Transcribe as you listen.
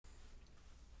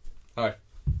Hi.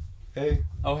 Hey.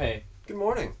 Oh, hey. Good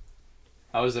morning.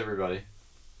 How is everybody?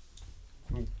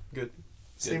 Good.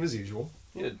 Same as usual.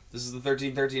 Good. This is the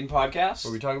 1313 podcast.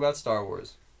 Where we talk about Star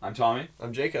Wars. I'm Tommy.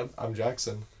 I'm Jacob. I'm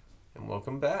Jackson. And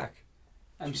welcome back.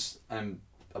 I'm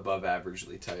above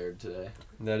averagely tired today.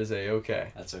 And that is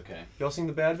A-okay. That's okay. Y'all seen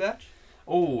The Bad Batch?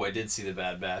 Oh, I did see The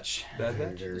Bad Batch. Bad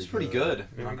Batch? It was pretty good.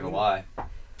 Very Not gonna good. lie.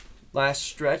 Last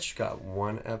stretch got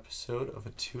one episode of a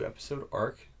 2-episode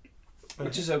arc.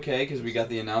 Which is okay, because we got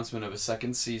the announcement of a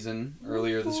second season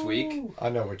earlier this week. I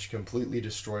know, which completely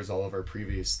destroys all of our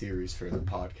previous theories for the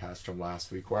podcast from last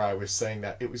week, where I was saying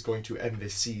that it was going to end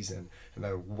this season, and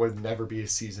there would never be a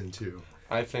season 2.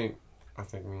 I think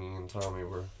me and Tommy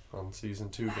were on season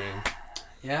 2 game.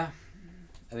 Yeah.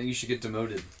 I think you should get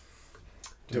demoted.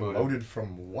 Demoted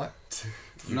from what?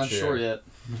 I'm not sure yet.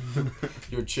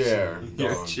 Your chair.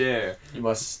 Your Gone. chair. You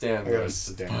must stand I the gotta rest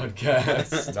of the stand.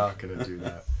 podcast. Not gonna do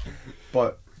that.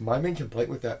 But my main complaint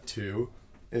with that too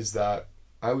is that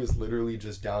I was literally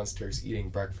just downstairs eating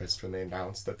breakfast when they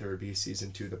announced that there would be a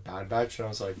season 2 of The Bad Batch, and I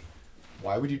was like,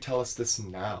 why would you tell us this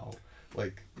now?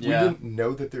 Like, Yeah. we didn't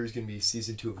know that there was going to be a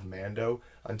season 2 of Mando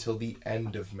until the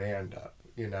end of Mando,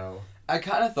 you know? I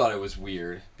kind of thought it was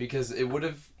weird, because it would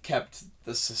have kept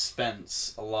the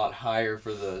suspense a lot higher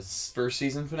for the first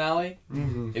season finale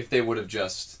Mm-hmm. if they would have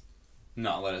just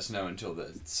not let us know until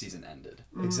the season ended.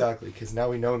 Exactly, because now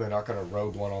we know they're not going to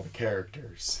Rogue One all the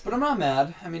characters. But I'm not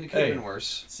mad. I mean, it could have Hey. been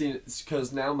worse. See, it's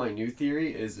because now my new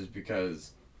theory is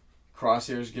because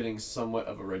Crosshair's getting somewhat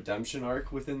of a redemption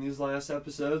arc within these last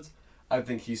episodes. I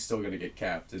think he's still going to get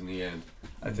capped in the end.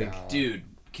 I think... No. Dude,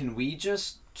 can we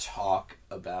just talk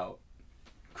about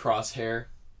Crosshair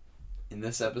in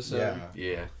this episode?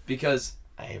 Yeah. Because,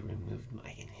 I removed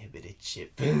my inhibited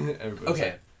chip.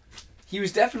 okay, he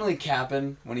was definitely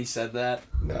capping when he said that,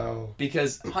 No.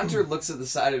 because Hunter looks at the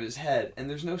side of his head and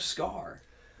there's no scar.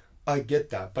 I get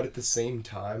that, but at the same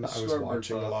time, I was Scar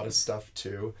watching a burnt lot off. of stuff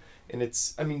too, and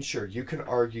it's, I mean, sure, you can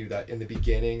argue that in the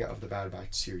beginning of the Bad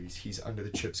Batch series, he's under the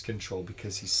chip's control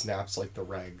because he snaps like the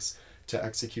regs to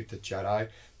execute the Jedi,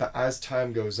 but as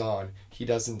time goes on, he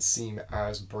doesn't seem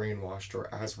as brainwashed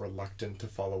or as reluctant to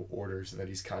follow orders, and that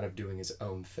he's kind of doing his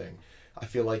own thing. I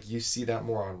feel like you see that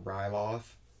more on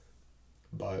Ryloth,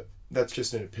 but that's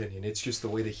just an opinion. It's just the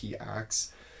way that he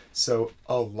acts. So,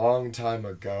 a long time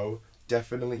ago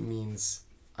definitely means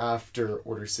after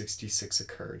Order 66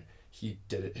 occurred, he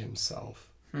did it himself.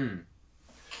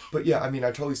 But yeah, I mean, I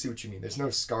totally see what you mean. There's no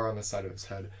scar on the side of his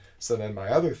head. So then my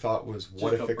other thought was,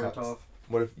 what if it got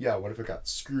what if it got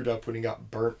screwed up when he got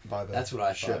burnt by the That's what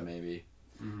I ship? thought, maybe.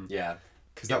 Mhm. Yeah.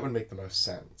 Because that would make the most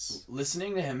sense.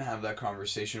 Listening to him have that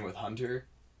conversation with Hunter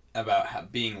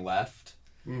about being left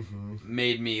Mm-hmm.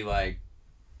 made me like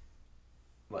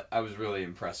I was really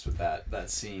impressed with that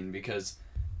scene, because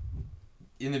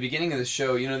in the beginning of the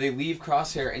show, you know, they leave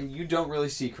Crosshair and you don't really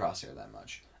see Crosshair that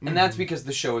much. And that's because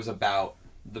the show is about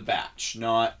the Batch,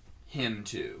 not him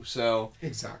too. So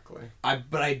Exactly. I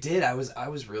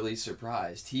was really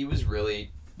surprised. He was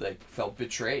really felt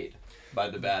betrayed by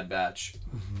the Bad Batch,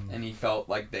 and he felt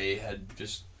like they had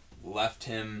just left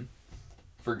him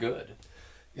for good.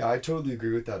 Yeah, I totally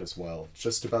agree with that as well.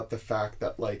 Just about the fact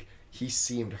that, he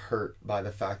seemed hurt by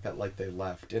the fact that, they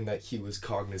left, and that he was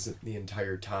cognizant the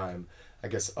entire time, I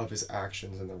guess, of his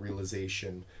actions and the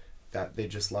realization that they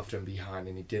just left him behind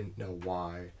and he didn't know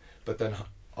why. But then,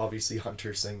 obviously,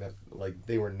 Hunter saying that,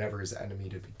 they were never his enemy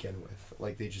to begin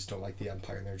with. They just don't like the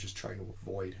Empire and they're just trying to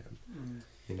avoid him,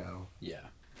 you know? Yeah.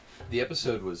 The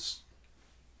episode was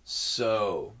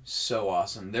so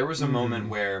awesome. There was a moment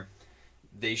where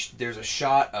there's a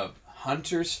shot of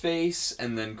Hunter's face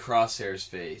and then Crosshair's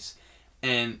face,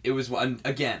 and it was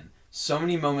again so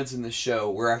many moments in the show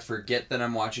where I forget that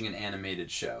I'm watching an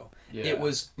animated show. Yeah. It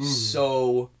was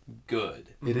so good.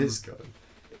 It is good.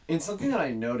 And something that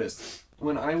I noticed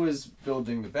when I was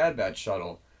building the Bad Batch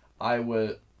shuttle, I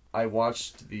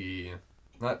watched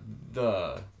not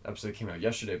the episode that came out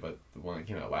yesterday, but the one that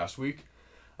came out last week.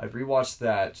 I rewatched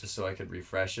that just so I could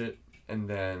refresh it, and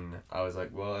then I was like,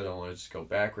 well, I don't want to just go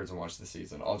backwards and watch the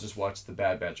season. I'll just watch the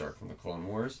Bad Batch arc from the Clone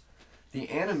Wars. The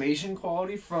animation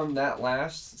quality from that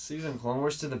last season, Clone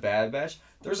Wars, to the Bad Batch,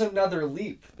 there's another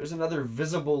leap. There's another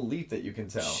visible leap that you can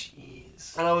tell.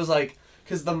 Jeez. And I was like,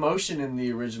 because the motion in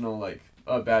the original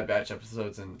Bad Batch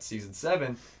episodes in season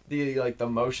 7, the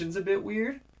motion's a bit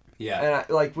weird. Yeah.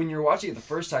 And when you're watching it the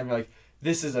first time, you're like,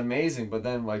 this is amazing. But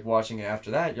then watching it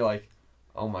after that, you're like,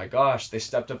 oh my gosh, they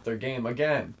stepped up their game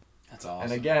again. That's awesome.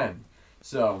 And again.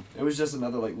 So it was just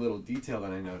another little detail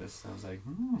that I noticed. I was like,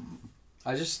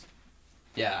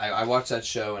 I watched that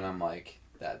show and I'm like,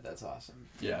 that's awesome.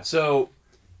 Yeah. So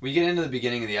We get into the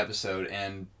beginning of the episode,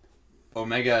 and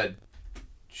Omega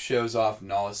shows off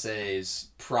Nalase's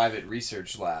private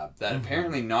research lab that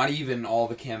apparently not even all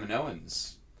the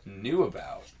Kaminoans knew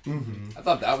about. Mm-hmm. I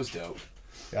thought that was dope.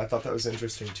 Yeah, I thought that was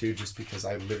interesting too, just because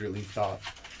I literally thought,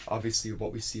 obviously,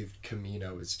 what we see of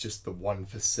Camino is just the one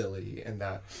facility, and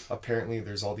that apparently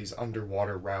there's all these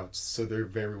underwater routes, so there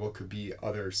very well could be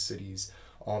other cities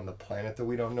on the planet that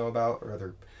we don't know about,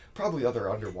 or probably other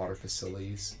underwater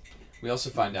facilities. We also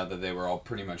find out that they were all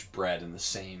pretty much bred in the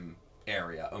same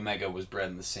area. Omega was bred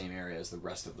in the same area as the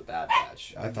rest of the Bad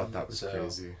Batch. I thought that was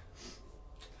crazy.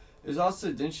 There's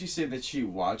also, didn't she say that she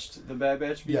watched the Bad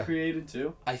Batch be created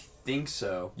too? I think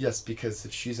so. Yes, because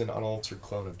if she's an unaltered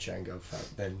clone of Jango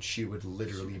Fett, then she would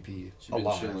literally be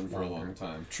alive chilling for a long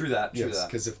time. True that. True yes, that.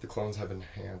 because if the clones have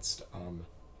enhanced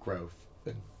growth,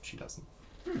 then she doesn't.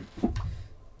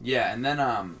 Yeah, and then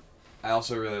I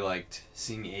also really liked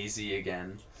seeing AZ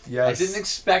again. Yes. I didn't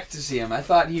expect to see him. I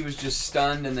thought he was just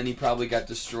stunned, and then he probably got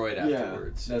destroyed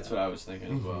afterwards. Yeah, that's what I was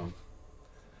thinking as well.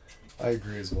 I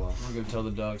agree as well. We're gonna tell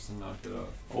the dogs to knock it off.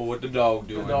 Oh, what the dog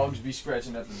doing? The dogs be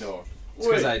scratching at the door. It's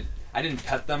because I didn't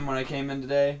pet them when I came in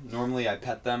today. Normally I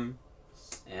pet them,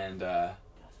 and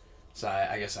so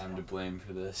I guess I'm to blame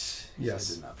for this.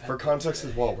 Yes. I did not pet For them context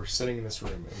today. as well, we're sitting in this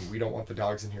room, and we don't want the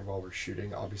dogs in here while we're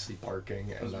shooting, obviously barking.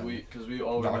 Because we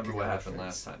all knocking remember what on our happened face.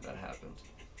 last time that happened.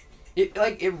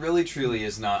 It really truly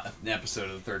is not an episode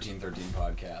of the 1313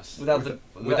 podcast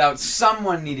Without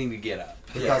someone needing to get up.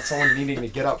 Without someone needing to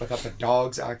get up, without the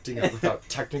dogs acting up, without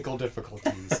technical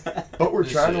difficulties. But we're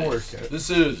trying to work it. This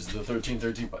is the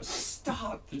 1313 podcast.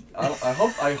 Stop.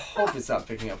 I hope it's not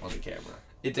picking up on the camera.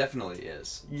 It definitely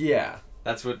is. Yeah.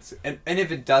 That's what's and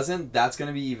if it doesn't, that's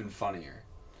gonna be even funnier.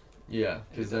 Yeah,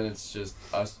 because then it's just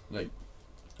us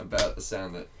about a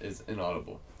sound that is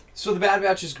inaudible. So the Bad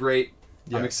Batch is great.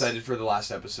 Yes. I'm excited for the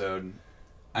last episode.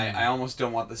 I almost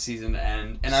don't want the season to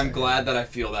end, and I'm glad that I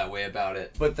feel that way about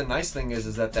it. But the nice thing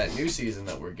is that new season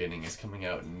that we're getting is coming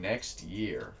out next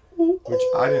year. Which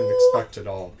I didn't expect at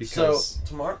all, because...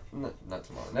 So, not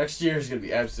tomorrow. Next year is going to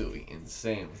be absolutely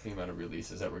insane with the amount of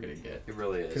releases that we're going to get. It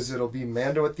really is. Because it'll be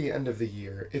Mando at the end of the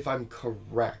year. If I'm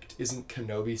correct, isn't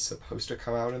Kenobi supposed to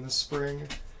come out in the spring?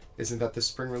 Isn't that the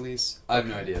spring release? I have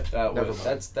no idea.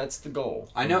 That's the goal.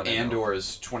 I know Andor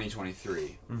is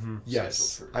 2023. Mm-hmm.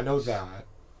 Yes, I know that.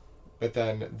 But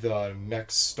then the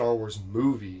next Star Wars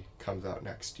movie comes out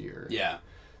next year. Yeah.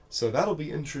 So that'll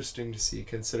be interesting to see,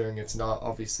 considering it's not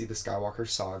obviously the Skywalker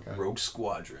saga. Rogue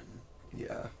Squadron.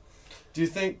 Yeah. Do you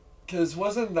think... Because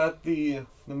wasn't that the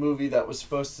movie that was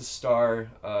supposed to star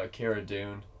Cara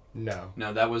Dune? No.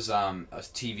 No, that was a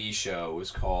TV show. It was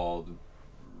called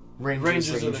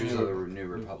Rangers of the New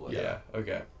Republic. Yeah,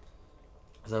 okay.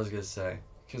 As I was going to say,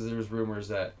 because there's rumors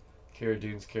that Cara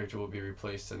Dune's character will be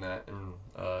replaced in that, and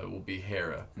it will be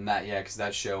Hera. And that, because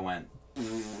that show went...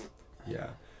 Yeah.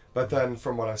 But then,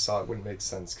 from what I saw, it wouldn't make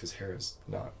sense because Hera's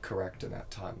not correct in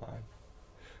that timeline.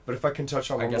 But if I can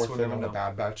touch on one more thing on the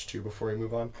Bad Batch, too, before we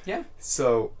move on. Yeah.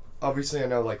 So, obviously, I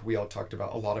know, we all talked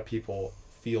about, a lot of people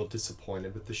feel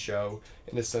disappointed with the show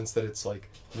in the sense that it's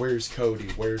where's Cody?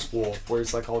 Where's Wolf?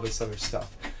 Where's, all this other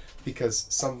stuff? Because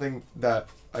something that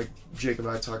Jacob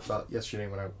and I talked about yesterday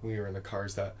when we were in the car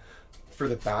is that for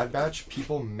the Bad Batch,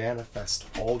 people manifest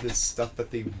all this stuff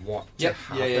that they want to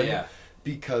happen. Yeah.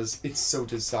 Because it's so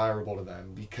desirable to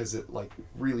them, because it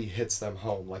really hits them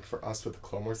home. For us with the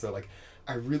Clone Wars, they're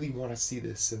I really want to see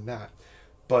this and that,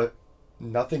 but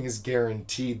nothing is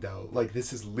guaranteed though.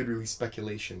 This is literally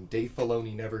speculation. Dave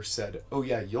Filoni never said, "Oh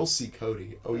yeah, you'll see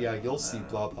Cody. Oh yeah, you'll see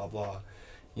blah blah blah."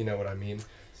 You know what I mean?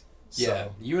 Yeah,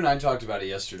 you and I talked about it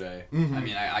yesterday. Mm-hmm. I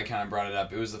mean, I kind of brought it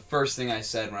up. It was the first thing I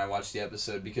said when I watched the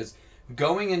episode, because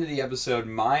going into the episode,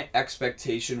 my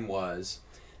expectation was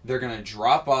they're going to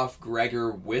drop off Gregor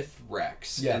with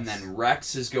Rex, and then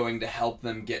Rex is going to help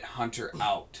them get Hunter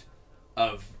out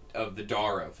of the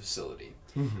Darrow facility.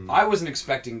 Mm-hmm. I wasn't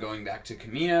expecting going back to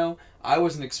Camino. I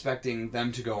wasn't expecting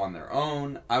them to go on their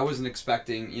own. I wasn't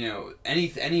expecting,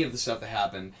 any of the stuff that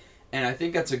happened, and I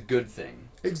think that's a good thing.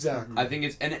 Exactly. I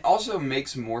think and it also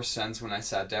makes more sense when I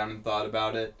sat down and thought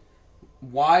about it.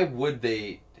 Why would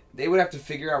they would have to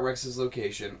figure out Rex's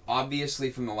location. Obviously,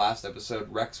 from the last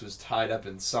episode, Rex was tied up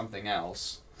in something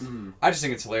else. Mm. I just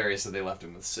think it's hilarious that they left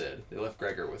him with Sid. They left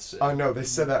Gregor with Sid. I know, they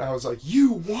said that, and I was like,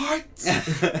 you what?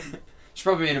 She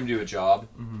probably made him do a job.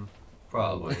 Mm-hmm.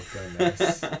 Probably. Oh,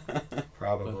 goodness.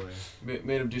 Probably.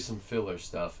 Made him do some filler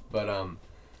stuff, but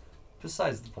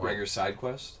besides the point. Gregor's side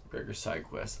quest? Gregor's side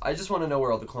quest. I just want to know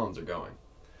where all the clones are going.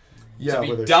 Yeah,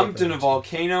 to be dumped in a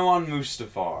volcano on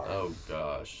Mustafar. Oh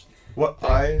gosh. What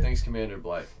Thanks, Commander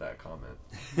Blythe, for that comment.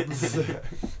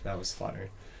 That was funny.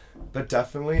 But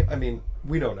definitely, I mean,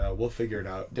 we don't know. We'll figure it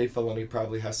out. Dave Filoni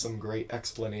probably has some great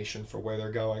explanation for where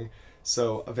they're going.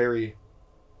 So a very,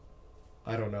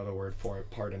 I don't know the word for it,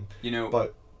 pardon.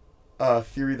 But a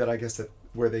theory that I guess that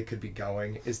where they could be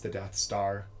going is the Death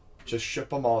Star. Just ship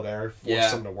them all there,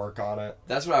 force them to work on it.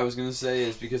 That's what I was gonna say.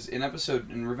 Is because in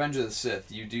Revenge of the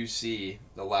Sith, you do see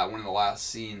one of the last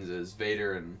scenes is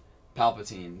Vader and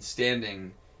Palpatine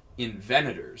standing in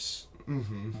Venators,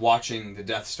 watching the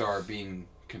Death Star being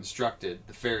constructed,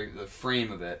 the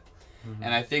frame of it,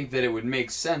 and I think that it would make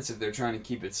sense if they're trying to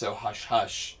keep it so hush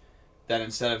hush that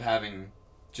instead of having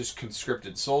just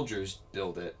conscripted soldiers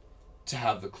build it, to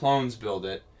have the clones build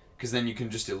it, because then you can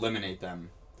just eliminate them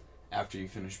after you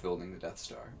finish building the Death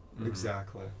Star.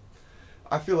 Exactly.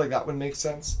 I feel like that would make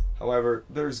sense. However,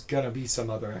 there's gonna be some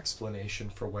other explanation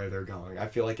for where they're going. I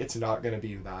feel like it's not gonna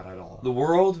be that at all. The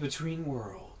world between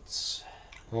worlds.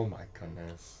 Oh my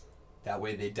goodness. That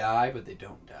way they die, but they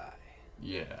don't die.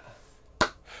 Yeah.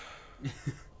 But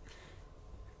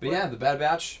yeah, the Bad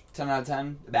Batch, 10 out of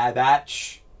 10. Bad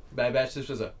Batch. Bad Batch, this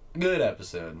was a good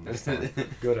episode.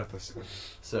 Good episode.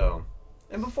 So,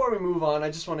 and before we move on,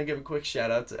 I just want to give a quick shout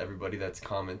out to everybody that's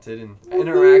commented and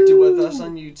interacted with us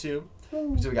on YouTube.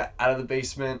 So we got Out of the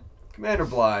Basement, Commander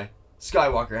Bly,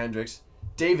 Skywalker Hendrix,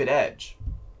 David Edge,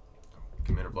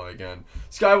 Commander Bly again,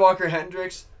 Skywalker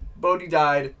Hendrix, Bodhi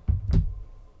died,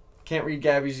 can't read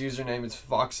Gabby's username, it's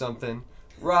Fox something,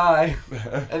 Rye,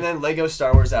 and then Lego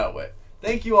Star Wars Outwit.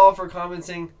 Thank you all for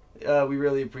commenting. We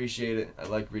really appreciate it. I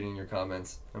like reading your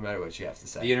comments, no matter what you have to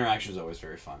say. The interaction is always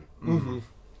very fun.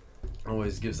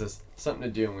 Always gives us something to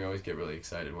do, and we always get really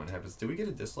excited when it happens. Did we get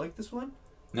a dislike this one?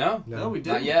 No, we didn't.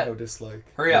 Not yet. No dislike.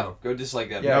 Hurry up. Go dislike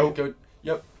that. Yeah, video.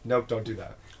 Yep. Nope, don't do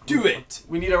that. Do it!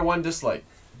 We need our one dislike.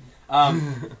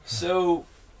 So,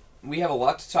 we have a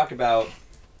lot to talk about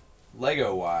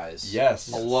Lego-wise.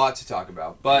 Yes. A lot to talk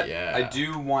about. But Yeah. I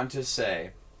do want to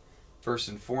say, first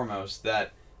and foremost,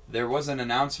 that there was an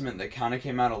announcement that kind of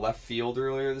came out of left field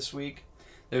earlier this week.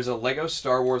 There's a Lego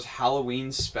Star Wars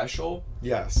Halloween special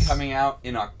coming out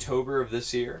in October of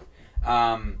this year.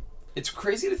 It's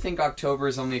crazy to think October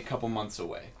is only a couple months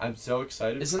away. I'm so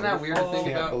excited. Isn't that weird to think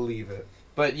I about? can't believe it.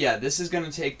 But yeah, this is going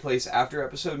to take place after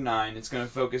Episode 9. It's going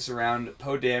to focus around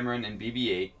Poe Dameron and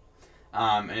BB-8.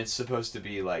 And it's supposed to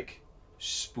be, like,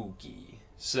 spooky.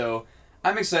 So,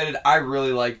 I'm excited. I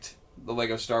really liked the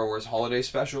Lego Star Wars Holiday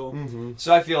Special.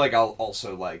 So I feel like I'll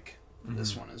also like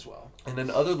this one as well. And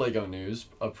then other Lego news,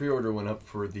 a pre-order went up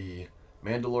for the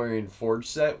Mandalorian Forge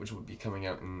set, which will be coming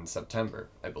out in September,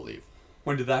 I believe.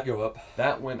 When did that go up?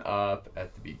 That went up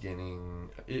at the beginning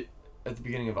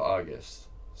of August.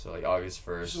 So like August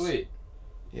 1st. Sweet.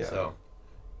 Yeah. So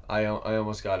I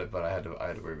almost got it, but I had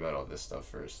to worry about all this stuff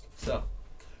first. So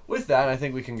with that, I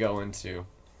think we can go into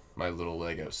my little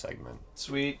Lego segment.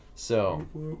 Sweet. So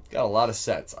got a lot of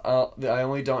sets. I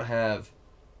only don't have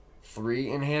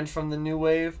 3 in hand from the new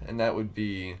wave, and that would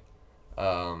be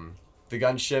the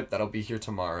gunship that'll be here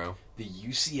tomorrow. The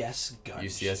UCS gunship.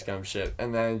 UCS gunship,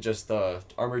 and then just the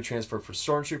armored transport for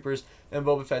stormtroopers and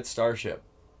Boba Fett starship.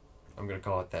 I'm gonna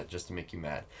call it that just to make you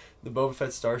mad. The Boba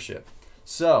Fett starship.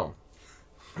 So,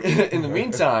 in the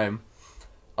meantime,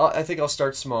 I think I'll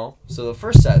start small. So the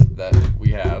first set that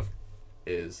we have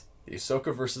is the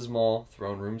Ahsoka vs. Maul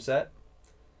throne room set.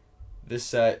 This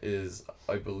set is,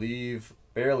 I believe,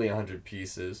 barely 100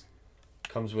 pieces.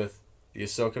 Comes with the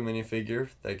Ahsoka minifigure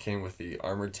that came with the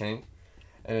armored tank,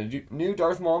 and a new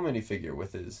Darth Maul minifigure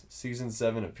with his Season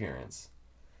 7 appearance.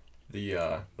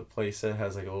 The playset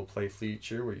has like a little play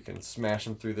feature where you can smash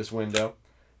him through this window,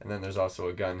 and then there's also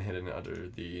a gun hidden under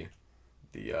the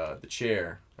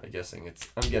chair. I'm guessing it's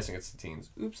the teens.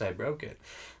 Oops, I broke it.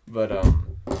 But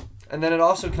and then it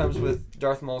also comes with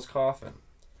Darth Maul's coffin.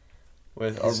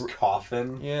 With his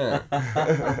coffin? Yeah.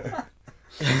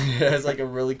 It has like a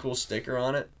really cool sticker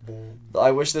on it.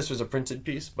 I wish this was a printed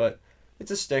piece, but it's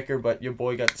a sticker, but your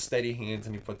boy got the steady hands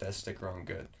and he put that sticker on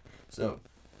good. So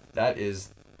that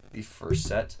is the first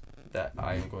set that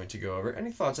I am going to go over. Any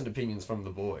thoughts and opinions from the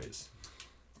boys?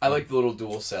 I like the little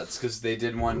dual sets because they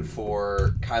did one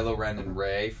for Kylo Ren and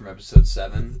Rey from Episode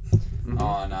 7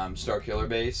 on Starkiller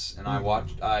Base, and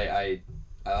I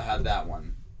had that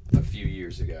one a few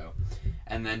years ago.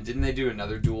 And then didn't they do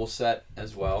another dual set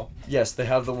as well? Yes, they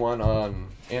have the one on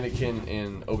Anakin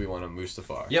and Obi-Wan on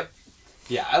Mustafar. Yep.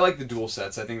 Yeah, I like the dual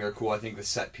sets. I think they're cool. I think the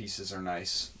set pieces are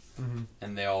nice.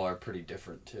 And they all are pretty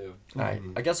different, too. Alright,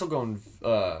 I guess I'll go in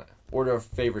order of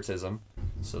favoritism.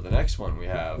 So the next one we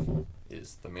have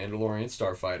is the Mandalorian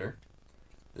Starfighter.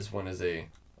 This one is a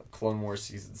Clone Wars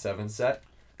Season 7 set.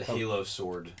 The Halo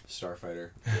Sword Starfighter.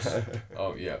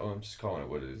 Oh, yeah. Oh, I'm just calling it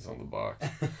what it is on the box.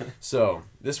 So,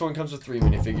 this one comes with 3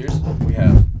 minifigures. We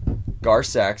have Gar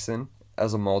Saxon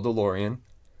as a Mandalorian.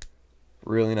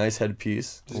 Really nice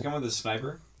headpiece. Does it come with a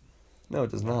sniper? No,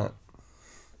 it does not.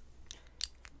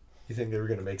 You think they were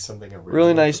gonna make something original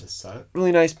Really nice. for the set?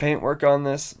 Really nice paintwork on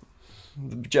this.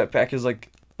 The jetpack is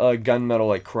like a gunmetal,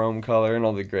 like chrome color, and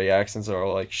all the gray accents are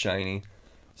all like shiny.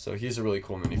 So he's a really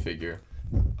cool minifigure.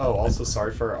 Oh, also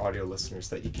sorry for our audio listeners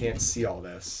that you can't see all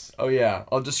this. Oh yeah,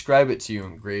 I'll describe it to you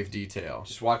in grave detail.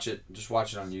 Just watch it. Just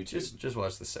watch it on YouTube. Just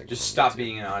watch the segment. Just on stop YouTube.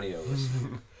 being an audio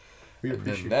listener. We And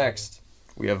appreciate then next,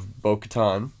 we have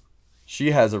Bo-Katan.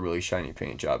 She has a really shiny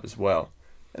paint job as well,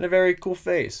 and a very cool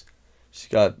face. She's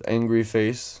got angry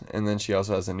face, and then she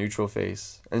also has a neutral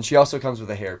face, and she also comes with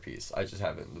a hairpiece. I just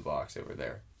have it in the box over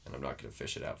there, and I'm not gonna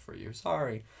fish it out for you.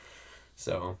 Sorry.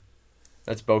 So,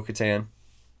 that's Bo-Katan.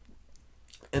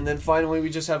 And then finally, we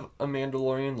just have a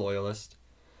Mandalorian loyalist.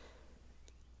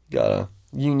 Got a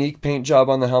unique paint job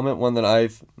on the helmet, one that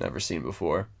I've never seen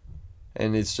before.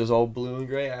 And it's just all blue and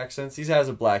gray accents. He has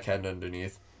a black head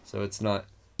underneath, so it's not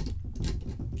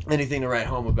anything to write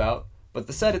home about. But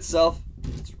the set itself,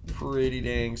 it's pretty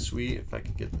dang sweet. If I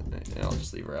could get the... I'll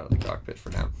just leave her out of the cockpit for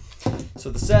now. So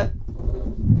the set,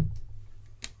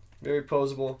 very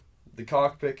posable. The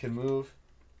cockpit can move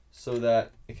so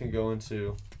that it can go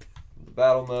into the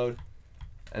battle mode,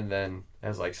 and then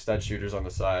has like stud shooters on the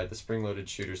side, the spring-loaded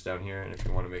shooters down here, and if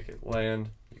you want to make it land,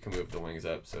 you can move the wings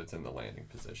up so it's in the landing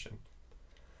position.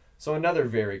 So another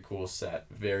very cool set.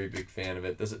 Very big fan of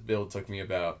it. This build took me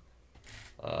about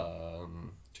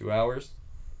 2 hours.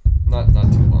 Not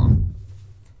too long.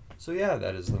 So yeah,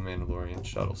 that is the Mandalorian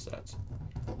shuttle sets.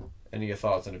 Any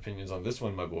thoughts and opinions on this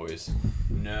one, my boys?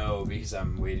 No, because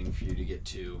I'm waiting for you to get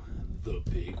to the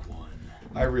big one.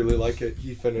 I really like it.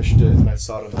 He finished it, and I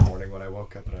saw it in the morning when I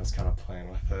woke up, and I was kind of playing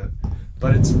with it.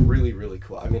 But it's really, really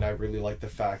cool. I mean, I really like the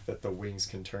fact that the wings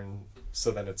can turn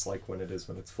so then it's like when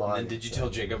it's flying. And did you tell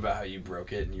Jacob about how you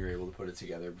broke it and you were able to put it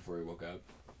together before he woke up?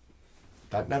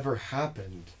 That never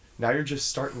happened. Now you're just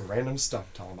starting random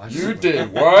stuff, Tom. You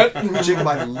did what? Jacob,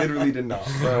 I literally did not,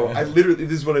 bro. I literally,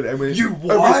 this is what I went. You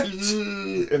what?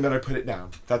 And then I put it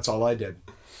down. That's all I did.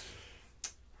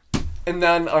 And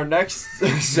then our next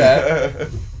set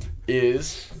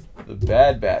is the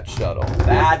Bad Batch shuttle.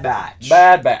 Bad Batch.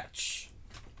 Bad Batch.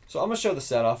 So I'm going to show the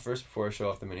set off first before I show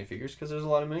off the minifigures, because there's a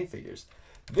lot of minifigures.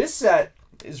 This set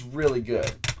is really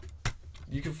good.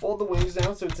 You can fold the wings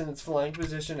down so it's in its flying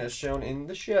position as shown in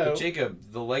the show. But Jacob,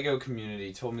 the LEGO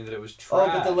community told me that it was trash.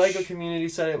 Oh, but the LEGO community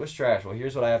said it was trash. Well,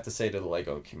 here's what I have to say to the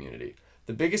LEGO community.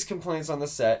 The biggest complaints on the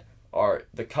set are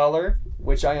the color,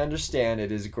 which I understand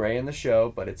it is gray in the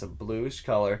show, but it's a bluish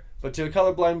color. But to a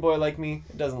colorblind boy like me,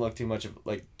 it doesn't look too much of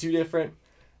too different.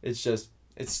 It's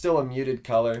still a muted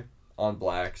color on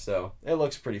black, so it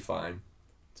looks pretty fine.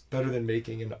 It's better than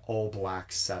making an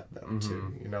all-black set, though,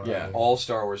 too. You know what I mean? All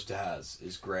Star Wars has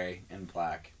is gray and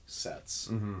black sets.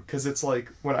 Because it's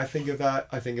like, when I think of that,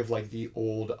 I think of like the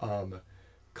old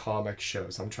comic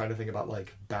shows. I'm trying to think about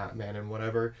like Batman and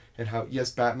whatever, and how, yes,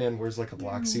 Batman wears like a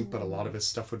black suit, but a lot of his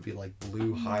stuff would be like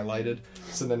blue highlighted.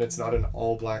 So then it's not an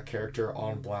all-black character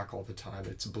on black all the time.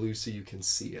 It's blue so you can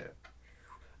see it.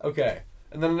 Okay.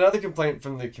 And then another complaint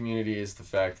from the community is the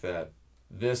fact that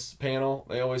this panel,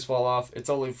 they always fall off. It's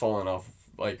only fallen off,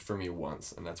 like, for me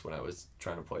once, and that's when I was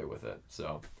trying to play with it.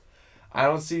 So, I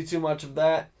don't see too much of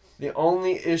that. The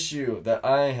only issue that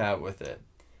I have with it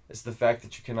is the fact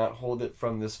that you cannot hold it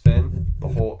from this fin. The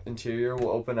whole interior will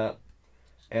open up,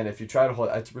 and if you try to hold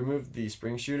it, I removed the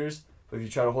spring shooters, but if you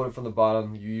try to hold it from the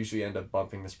bottom, you usually end up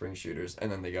bumping the spring shooters, and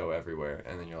then they go everywhere,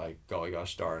 and then you're like, golly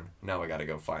gosh darn, now I gotta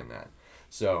go find that.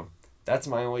 So, that's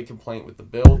my only complaint with the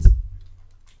build.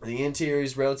 The interior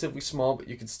is relatively small, but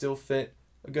you can still fit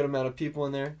a good amount of people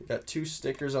in there. You got 2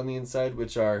 stickers on the inside,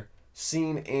 which are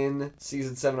seen in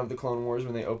Season 7 of the Clone Wars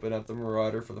when they open up the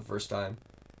Marauder for the first time.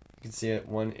 You can see it.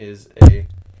 One is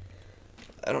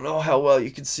I don't know how well you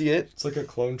can see it. It's like a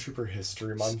Clone Trooper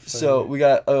History Month thing. So we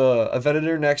got a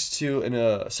Venator next to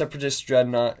a Separatist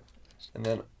Dreadnought. And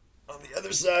then on the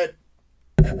other side,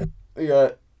 we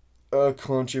got a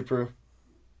Clone Trooper.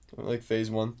 Like Phase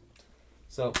 1.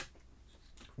 So,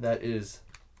 that is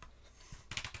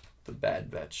the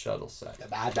Bad Batch shuttle set. The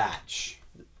Bad Batch.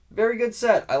 Very good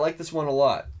set. I like this one a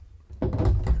lot. I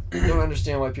don't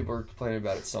understand why people are complaining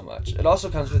about it so much. It also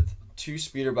comes with 2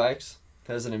 speeder bikes.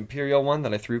 It has an Imperial one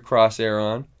that I threw Crosshair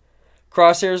on.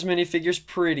 Crosshair's minifigure's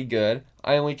pretty good.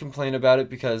 I only complain about it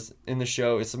because in the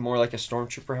show it's more like a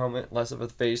Stormtrooper helmet, less of a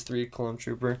Phase 3 Clone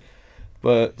Trooper.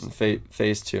 But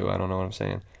Phase 2, I don't know what I'm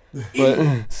saying.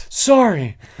 But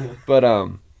sorry. But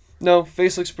No,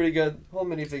 face looks pretty good. Whole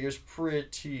minifigure's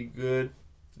pretty good.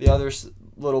 The other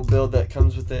little build that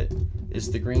comes with it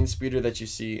is the green speeder that you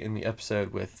see in the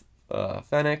episode with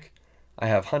Fennec. I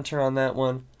have Hunter on that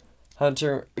one.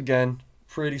 Hunter, again,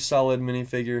 pretty solid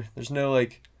minifigure. There's no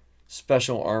like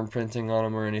special arm printing on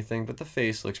him or anything, but the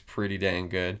face looks pretty dang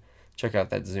good. Check out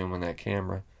that zoom on that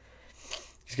camera.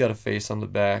 He's got a face on the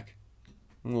back.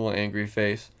 A little angry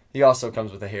face. He also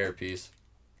comes with a hairpiece.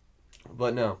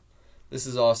 But no, this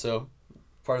is also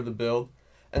part of the build.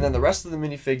 And then the rest of the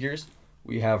minifigures,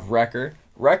 we have Wrecker.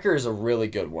 Wrecker is a really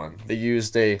good one. They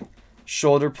used a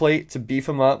shoulder plate to beef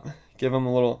him up, give him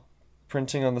a little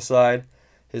printing on the side.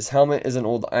 His helmet is an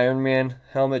old Iron Man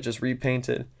helmet, just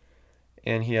repainted.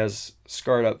 And he has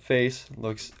scarred up face.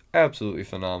 Looks absolutely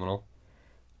phenomenal.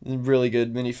 Really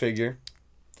good minifigure.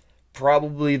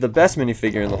 Probably the best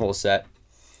minifigure in the whole set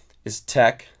is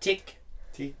Tech. Tick.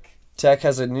 Tech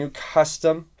has a new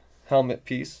custom helmet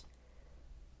piece.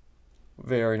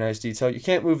 Very nice detail. You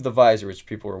can't move the visor, which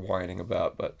people were whining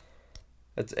about, but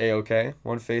that's A-okay.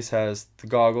 One face has the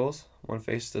goggles. One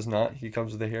face does not. He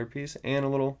comes with a hairpiece and a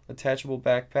little attachable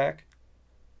backpack.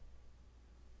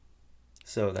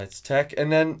 So that's Tech.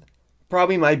 And then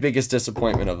probably my biggest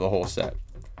disappointment of the whole set.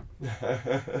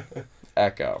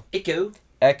 Echo.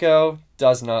 Echo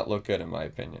does not look good in my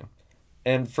opinion.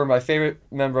 And for my favorite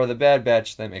member of the Bad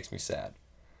Batch, that makes me sad.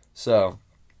 So,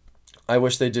 I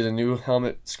wish they did a new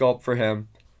helmet sculpt for him,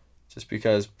 just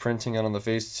because printing it on the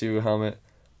Phase 2 helmet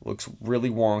looks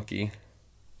really wonky.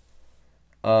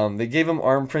 They gave him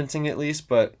arm printing at least,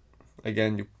 but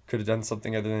again, you could have done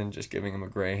something other than just giving him a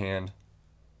gray hand.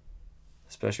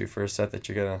 Especially for a set that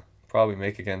you're going to probably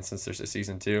make again since there's a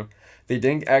Season 2. They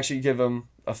didn't actually give him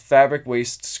a fabric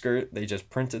waist skirt. They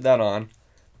just printed that on,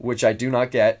 which I do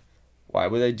not get. Why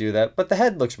would they do that? But the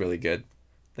head looks really good.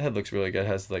 The head looks really good. It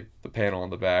has like the panel on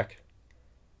the back.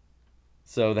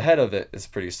 So the head of it is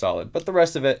pretty solid. But the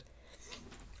rest of it,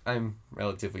 I'm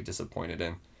relatively disappointed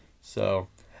in. So,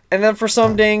 and then for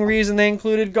some dang reason they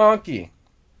included Gonky.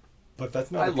 But that's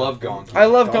not. I love Gonky. I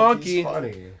love Gonky's Gonky.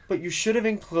 funny. But you should have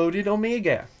included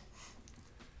Omega.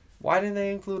 Why didn't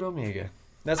they include Omega?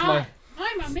 That's my.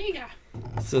 I'm Omega.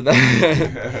 So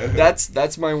that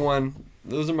that's my one.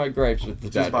 Those are my gripes with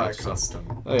the Just Bad buy a Batch stuff.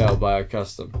 custom. Oh yeah, I'll buy a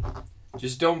custom.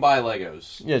 Just don't buy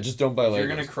Legos. Yeah, just don't buy Legos. If you're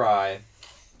gonna cry,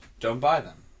 don't buy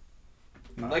them.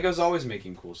 Lego's always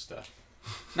making cool stuff.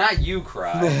 Not you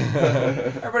cry.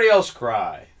 Everybody else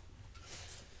cry.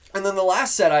 And then the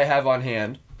last set I have on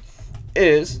hand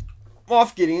is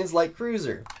Moff Gideon's Light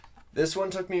Cruiser. This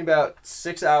one took me about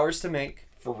 6 hours to make.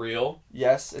 For real?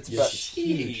 Yes, it's about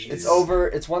Jeez.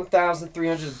 it's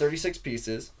 1,336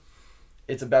 pieces.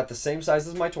 It's about the same size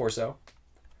as my torso.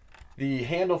 The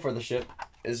handle for the ship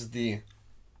is the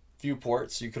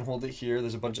viewport, so you can hold it here.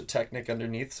 There's a bunch of Technic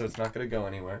underneath, so it's not going to go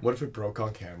anywhere. What if it broke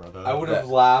on camera, though? I would have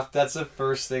laughed. That's the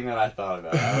first thing that I thought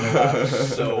about. I would have laughed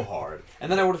so hard. And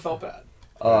then I would have felt bad.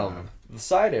 The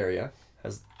side area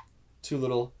has two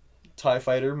little TIE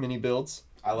Fighter mini builds.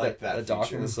 I like that A dock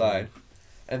feature. on the side.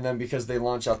 And then because they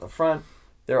launch out the front,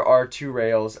 there are two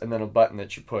rails and then a button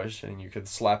that you push, and you could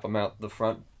slap them out the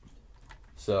front.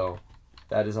 So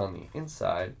that is on the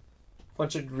inside.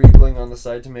 Bunch of greebling on the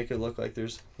side to make it look like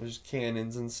there's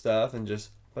cannons and stuff and just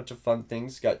a bunch of fun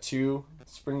things. Got two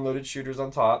spring-loaded shooters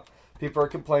on top. People are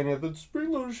complaining that the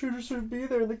spring-loaded shooters should be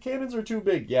there and the cannons are too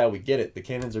big. Yeah, we get it. The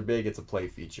cannons are big. It's a play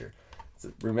feature.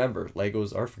 Remember,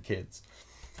 Legos are for kids.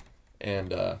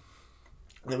 And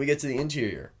then we get to the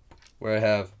interior where I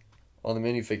have all the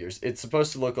minifigures. It's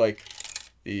supposed to look like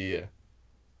the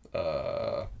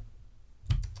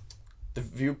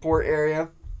viewport area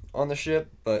on the ship,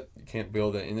 but you can't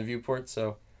build it in the viewport,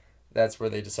 so that's where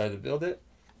they decided to build it.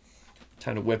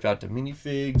 Time to whip out the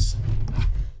minifigs.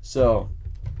 So,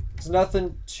 there's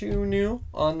nothing too new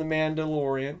on the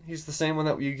Mandalorian. He's the same one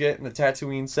that you get in the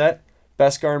Tatooine set.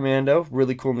 Beskar Mando,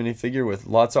 really cool minifigure with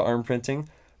lots of arm printing,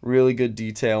 really good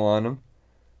detail on him.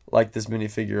 Like this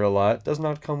minifigure a lot. Does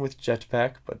not come with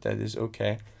jetpack, but that is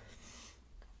okay.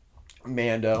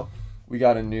 Mando, we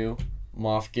got a new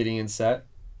Moff Gideon set.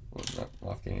 Well, not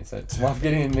Moff Gideon set. Moff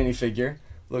Gideon minifigure.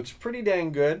 Looks pretty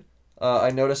dang good.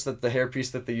 I noticed that the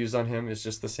hairpiece that they use on him is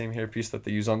just the same hairpiece that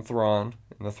they use on Thrawn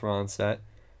in the Thrawn set.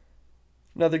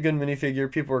 Another good minifigure.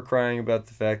 People are crying about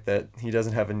the fact that he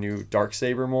doesn't have a new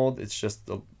Darksaber mold. It's just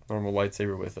a normal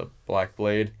lightsaber with a black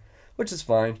blade, which is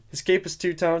fine. His cape is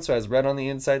two-tone, so it has red on the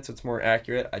inside, so it's more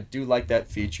accurate. I do like that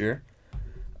feature.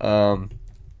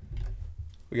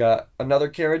 We got another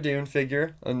Cara Dune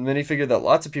figure, a minifigure that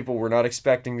lots of people were not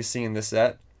expecting to see in this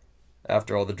set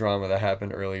after all the drama that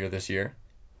happened earlier this year.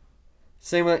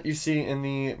 Same that you see in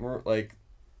the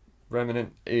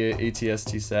Remnant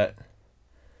ATST set.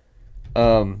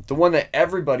 The one that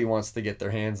everybody wants to get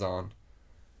their hands on,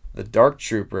 the Dark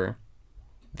Trooper.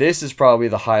 This is probably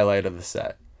the highlight of the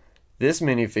set. This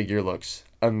minifigure looks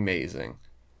amazing.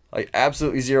 Like,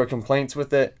 absolutely zero complaints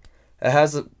with it. It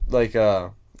has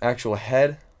a actual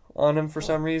head on him for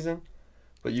some reason,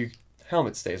 but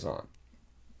helmet stays on.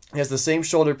 He has the same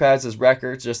shoulder pads as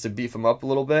Wrecker just to beef him up a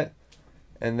little bit.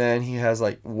 And then he has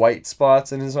like white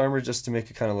spots in his armor just to make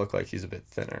it kind of look like he's a bit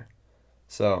thinner.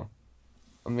 So,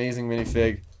 amazing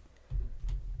minifig.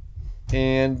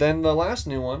 And then the last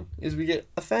new one is we get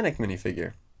a Fennec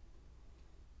minifigure.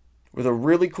 With a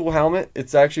really cool helmet.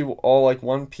 It's actually all like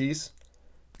one piece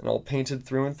and all painted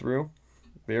through and through.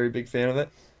 Very big fan of it.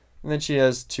 And then she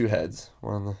has two heads.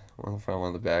 One on the front, one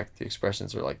on the back. The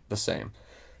expressions are like the same.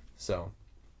 So,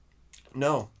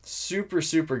 no. Super,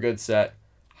 super good set.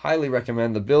 Highly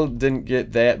recommend. The build didn't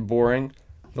get that boring.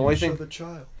 The only thing, the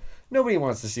child. Nobody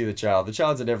wants to see the child. The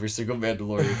child's in every single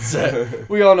Mandalorian set.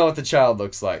 We all know what the child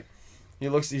looks like.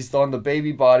 He's on the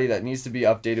baby body that needs to be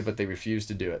updated, but they refuse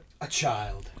to do it. A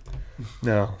child.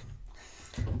 No.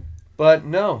 But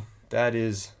no, that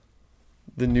is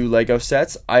the new LEGO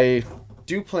sets. I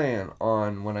do plan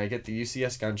on, when I get the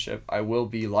UCS gunship, I will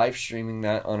be live streaming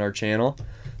that on our channel.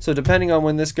 So depending on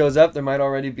when this goes up, there might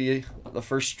already be the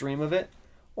first stream of it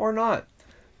or not.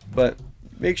 But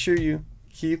make sure you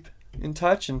keep in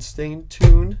touch and stay in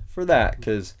tune for that,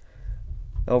 because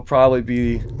that's going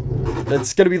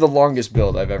to be the longest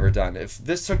build I've ever done. If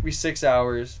this took me 6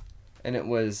 hours and it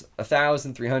was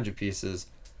 1,300 pieces,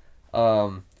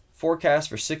 forecast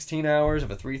for 16 hours of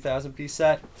a 3,000 piece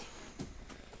set.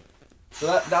 So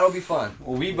that'll be fun.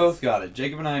 Well, we both got it.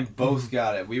 Jacob and I both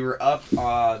got it. We were up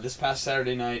this past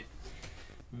Saturday night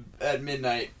at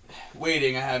midnight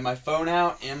waiting. I had my phone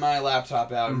out and my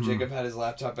laptop out, and Jacob had his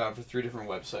laptop out for 3 different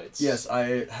websites. Yes,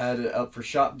 I had it up for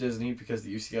Shop Disney because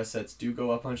the UCS sets do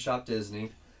go up on Shop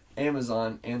Disney,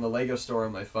 Amazon, and the LEGO store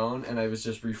on my phone, and I was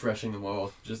just refreshing them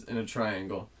all just in a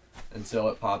triangle until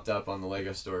it popped up on the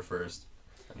LEGO store first.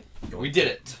 We did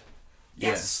it.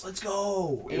 Yes, Let's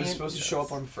go. It was supposed to show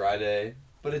up on Friday,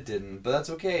 but it didn't. But that's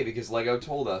okay, because LEGO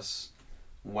told us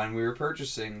when we were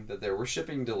purchasing that there were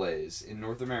shipping delays in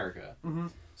North America. Mm-hmm.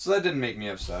 So that didn't make me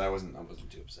upset. I wasn't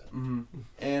too upset. Mm-hmm.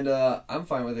 And I'm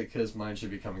fine with it because mine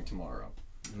should be coming tomorrow.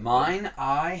 Mine,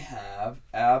 I have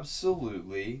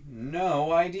absolutely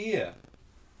no idea.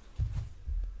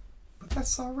 But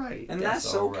that's all right. And That's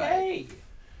that's all okay.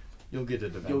 You'll get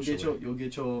it eventually. You'll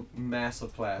get your mass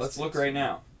of plastic. Let's look right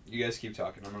now. You guys keep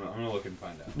talking. I'm gonna look and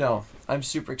find out. No, I'm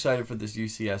super excited for this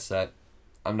UCS set.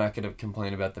 I'm not gonna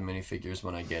complain about the minifigures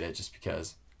when I get it, just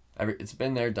because it's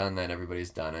been there, done that. Everybody's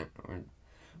done it.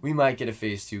 We might get a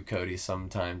Phase 2 Cody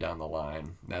sometime down the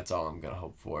line. That's all I'm gonna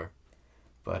hope for.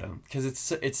 But because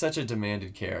it's such a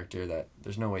demanded character that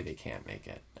there's no way they can't make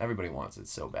it. Everybody wants it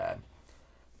so bad.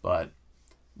 But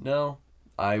no,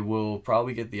 I will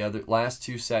probably get the last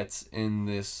 2 sets in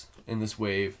this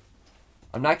wave.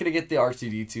 I'm not gonna get the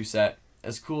R2D2 set,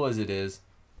 as cool as it is.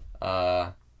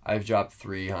 I've dropped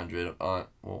 300 on,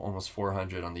 almost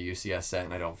 400 on the UCS set,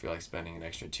 and I don't feel like spending an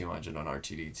extra 200 on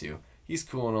R2D2. He's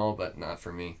cool and all, but not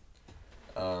for me.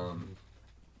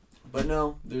 But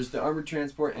no, there's the Armored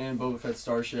Transport and Boba Fett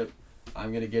Starship.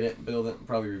 I'm gonna get it and build it and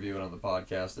probably review it on the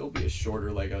podcast. It'll be a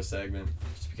shorter LEGO segment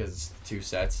just because it's 2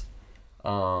 sets.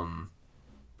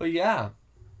 But yeah,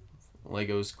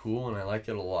 LEGO's cool and I like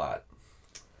it a lot.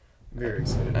 Very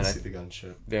excited to see the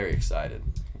gunship. Very excited.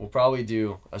 We'll probably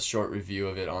do a short review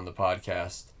of it on the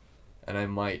podcast, and I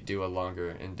might do a longer,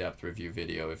 in-depth review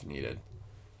video if needed.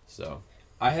 So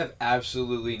I have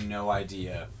absolutely no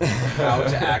idea how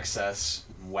to access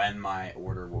when my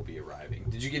order will be arriving.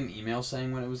 Did you get an email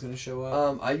saying when it was going to show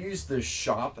up? I used the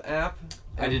Shop app.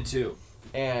 I did too.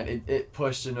 And it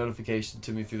pushed a notification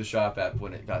to me through the Shop app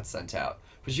when it got sent out.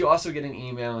 But you also get an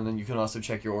email, and then you can also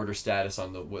check your order status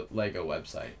on the LEGO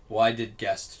website. Well, I did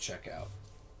guest checkout.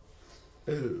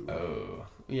 Ooh. Oh,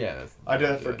 yeah. I did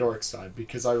it for Dork Side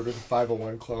because I ordered the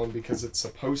 501 clone because it's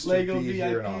supposed to be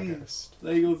here in August.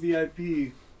 LEGO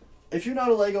VIP. If you're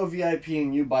not a LEGO VIP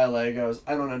and you buy Legos,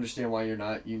 I don't understand why you're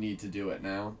not. You need to do it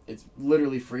now. It's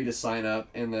literally free to sign up,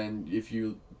 and then if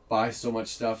you buy so much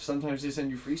stuff, sometimes they send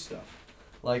you free stuff.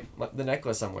 Like the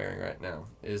necklace I'm wearing right now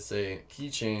is a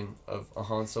keychain of a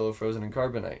Han Solo frozen in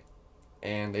carbonite,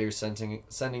 and they were sending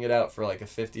it out for like a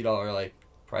 $50 like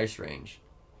price range,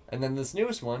 and then this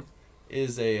newest one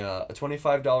is a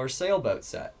 $25 sailboat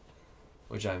set,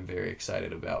 which I'm very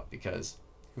excited about because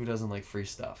who doesn't like free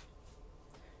stuff?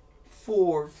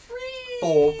 For free.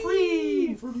 For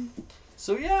free.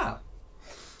 So yeah,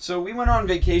 So we went on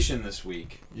vacation this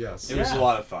week. Yes. It was a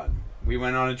lot of fun. We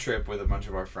went on a trip with a bunch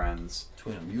of our friends. To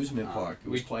an amusement park. It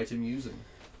was quite amusing.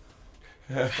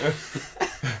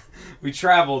 We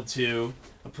traveled to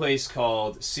a place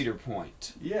called Cedar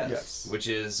Point. Yes. Which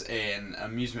is an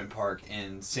amusement park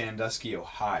in Sandusky,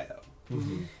 Ohio.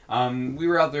 Mm-hmm. We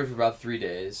were out there for about 3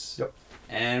 days. Yep.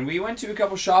 And we went to a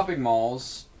couple shopping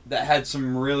malls that had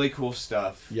some really cool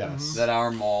stuff. Yes. That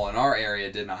our mall in our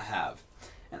area did not have.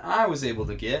 And I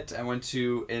went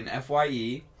to an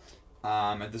FYE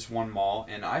at this one mall,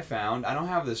 and I don't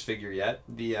have this figure yet,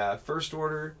 the First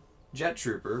Order Jet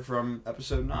Trooper from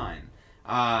Episode 9.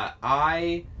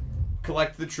 I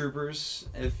collect the troopers.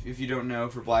 If you don't know,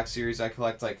 for Black Series, I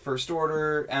collect like First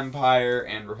Order, Empire,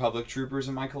 and Republic troopers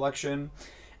in my collection.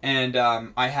 And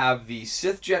I have the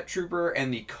Sith Jet Trooper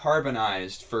and the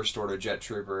carbonized First Order Jet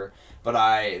Trooper, but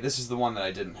this is the one that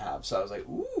I didn't have, so I was like,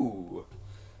 ooh,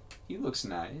 he looks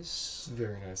nice.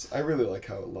 Very nice. I really like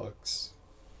how it looks.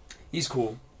 He's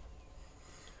cool.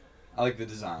 I like the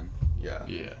design. Yeah.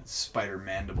 Yeah. Spider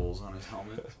mandibles on his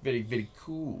helmet. Very, very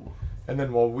cool. And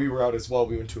then while we were out as well,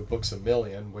 we went to a Books A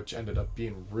Million, which ended up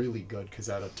being really good because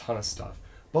it had a ton of stuff.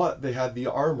 But they had the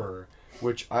armor,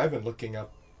 which I've been looking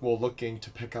to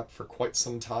pick up for quite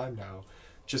some time now,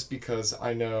 just because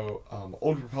I know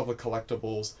Old Republic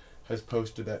Collectibles has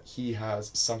posted that he has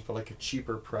some for like a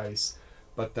cheaper price,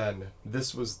 but then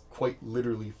this was quite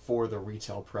literally for the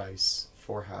retail price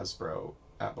for Hasbro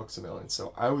at Books A Million.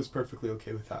 So I was perfectly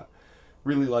okay with that.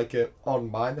 Really like it. On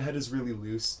mine, the head is really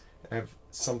loose, and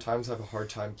sometimes have a hard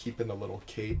time keeping the little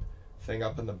cape thing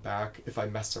up in the back if I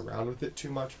mess around with it too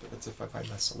much, but that's if I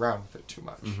mess around with it too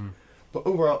much. Mm-hmm. But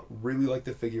overall, really like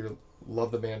the figure,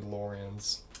 love the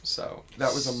Mandalorians, so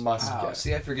that was a must get.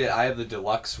 See, I forget, I have the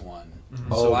deluxe one.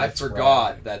 Mm-hmm. So Oh, I that's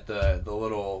forgot right. that the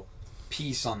little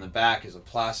piece on the back is a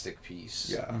plastic piece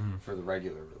Yeah. for the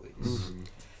regular release. Mm-hmm.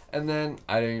 And then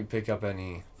I didn't pick up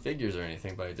any figures or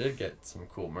anything, but I did get some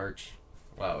cool merch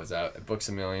while I was out at Books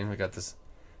A Million. I got this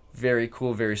very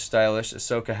cool, very stylish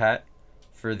Ahsoka hat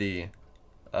for the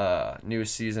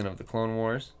newest season of the Clone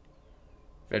Wars.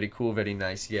 Very cool, very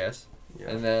nice, yes. Yeah.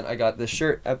 And then I got this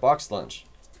shirt at Box Lunch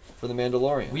for the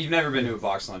Mandalorian. We've never been to a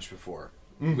box lunch before.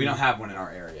 Mhm. We don't have one in our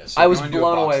area. So I was going to a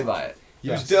blown box away lunch. by it.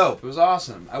 It was Yes. dope. It was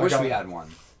awesome. I wish got we it. had one.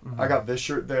 I got this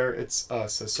shirt there. It's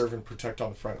says Serve and Protect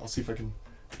on the front. I'll see if I can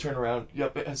turn around.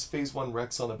 Yep, it has Phase 1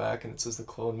 Rex on the back, and it says the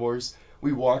Clone Wars.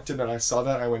 We walked in, and I saw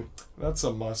that, and I went, that's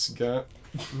a must get.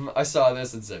 I saw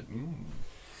this and said,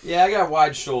 Yeah, I got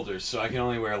wide shoulders, so I can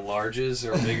only wear larges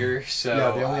or bigger. So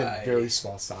Yeah, they only had very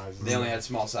small sizes. They only had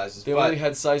small sizes. They but, only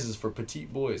had sizes for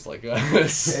petite boys like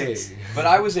us. Hey. but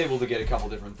I was able to get a couple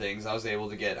different things. I was able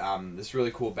to get this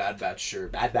really cool Bad Batch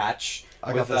shirt. Bad Batch.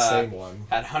 I with, got the same one.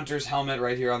 Had Hunter's helmet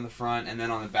right here on the front, and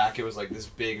then on the back it was like this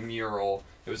big mural.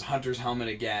 It was Hunter's helmet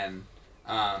again,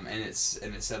 and it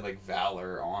said like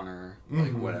Valor, Honor,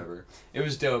 like Mhm. whatever. It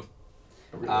was dope.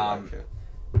 I really like it.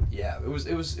 Yeah, it was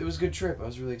a good trip. I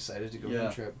was really excited to go on Yeah.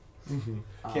 the trip. Mm-hmm.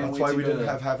 Can't That's wait why to we go didn't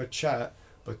to- have a chat.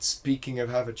 But speaking of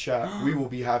have a chat, we will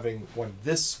be having one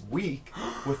this week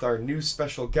with our new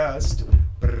special guest,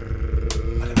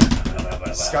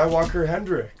 Skywalker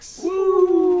Hendrix.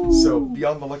 Woo! So be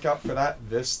on the lookout for that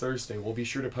this Thursday. We'll be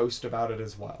sure to post about it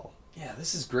as well. Yeah,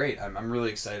 this is great. I'm really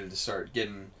excited to start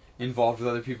getting involved with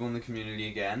other people in the community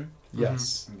again.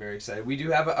 Yes. I'm very excited. We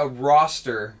do have a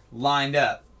roster lined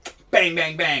up. Bang,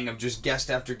 bang, bang of just guest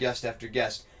after guest after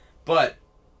guest. But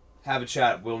Have a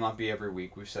Chat will not be every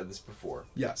week. We've said this before.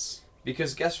 Yes.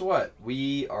 Because guess what?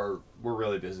 We're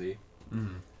really busy.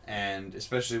 Mm-hmm. And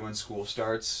especially when school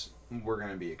starts, we're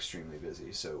going to be extremely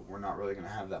busy. So we're not really going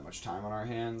to have that much time on our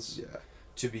hands Yeah.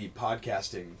 to be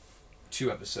podcasting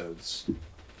 2 episodes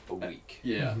a week.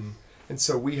 Yeah. Mhm. And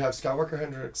so we have Skywalker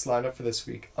Hendrix lined up for this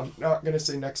week. I'm not gonna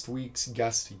say next week's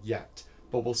guest yet,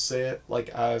 but we'll say it like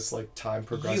as like time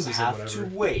progresses. You and have whatever.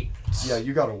 to wait. Yeah,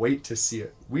 you gotta wait to see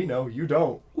it. We know you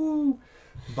don't. Woo!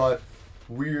 But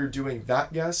we're doing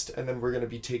that guest, and then we're gonna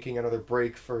be taking another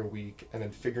break for a week, and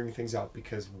then figuring things out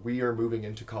because we are moving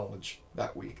into college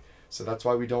that week. So that's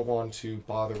why we don't want to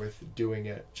bother with doing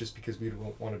it, just because we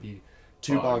don't want to be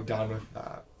too bogged down with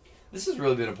that. This has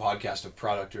really been a podcast of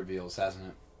product reveals, hasn't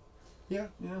it? Yeah.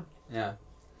 Yeah. Yeah.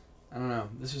 I don't know.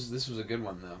 This was a good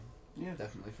one though. Yeah.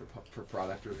 Definitely for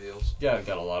product reveals. Yeah, I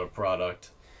got a lot of product.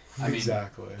 I mean-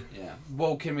 Exactly. Yeah.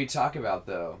 Well, can we talk about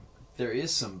though? There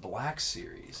is some Black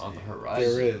Series On the news.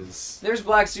 horizon. There is. There's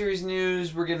Black Series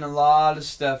news. We're getting a lot of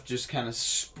stuff just kind of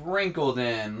sprinkled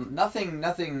in.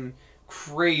 Nothing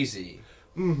crazy.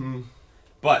 Mm-hmm.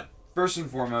 But first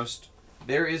and foremost,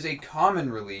 there is a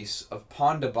common release of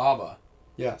Ponda Baba.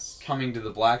 Yes. coming to the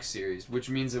Black Series, which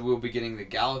means that we'll be getting the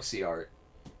Galaxy art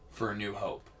for A New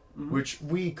Hope. Mm-hmm. Which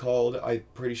we called, I'm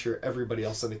pretty sure everybody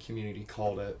else in the community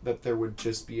called it, that there would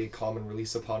just be a common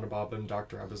release of Ponda Baba and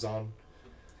Dr. Abazan.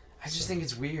 I just think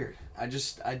it's weird. I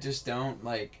just don't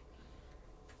like.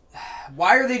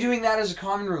 Why are they doing that as a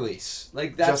common release?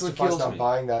 Like that's what Justifies kills not me.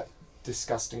 buying that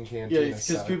disgusting candy. Yeah,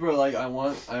 because people are like, I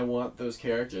want those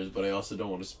characters, but I also don't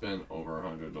want to spend over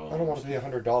 $100. I don't want to pay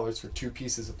 $100 for 2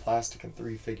 pieces of plastic and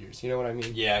 3 figures. You know what I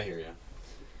mean? Yeah, I hear you.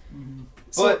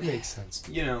 So But- it makes sense.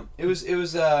 You know, it was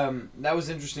that was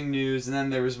interesting news, and then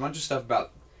there was a bunch of stuff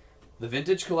about the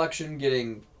vintage collection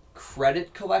getting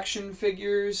credit collection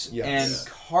figures Yes. and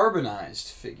carbonized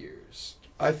figures.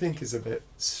 I think is a bit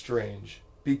strange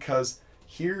because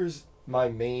here's my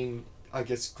main, I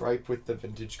guess, gripe with the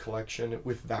vintage collection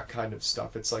with that kind of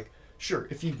stuff. It's like, sure,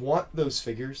 if you want those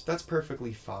figures, that's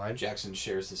perfectly fine. Jackson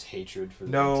shares this hatred for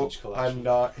the No, vintage collection. I'm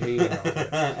not hating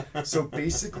on it. So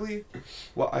basically,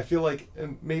 well, I feel like,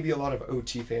 and maybe a lot of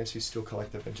OT fans who still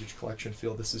collect the vintage collection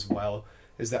feel this as well,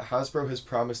 is that Hasbro has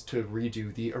promised to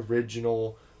redo the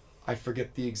original, I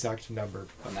forget the exact number.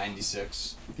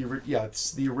 96.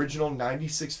 It's the original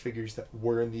 96 figures that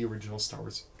were in the original Star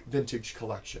Wars vintage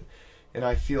collection. And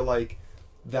I feel like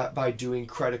that by doing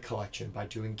credit collection, by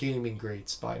doing gaming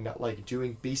grades, by not like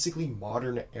doing basically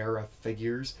modern era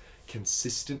figures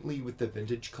consistently with the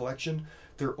vintage collection,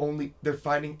 they're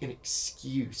finding an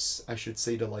excuse, I should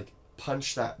say, to like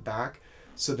punch that back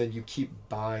so then you keep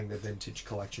buying the vintage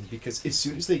collection, because as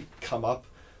soon as they come up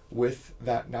with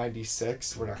that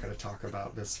 96, we're not going to talk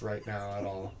about this right now at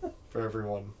all for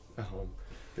everyone at home.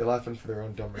 They're laughing for their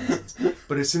own dumb reasons.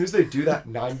 But as soon as they do that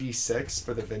 96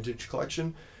 for the vintage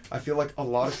collection, I feel like a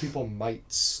lot of people might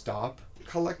stop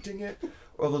collecting it,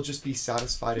 or they'll just be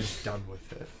satisfied and done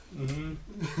with it.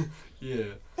 Mm-hmm. Yeah.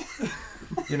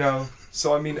 You know?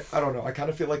 So, I mean, I don't know. I kind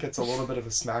of feel like it's a little bit of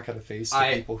a smack in the face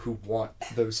to people who want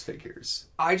those figures.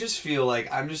 I just feel like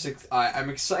I'm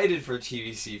excited for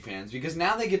TVC fans because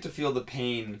now they get to feel the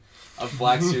pain of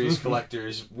Black Series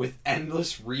collectors with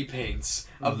endless repaints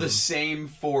of the same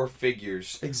 4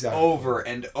 figures Exactly. over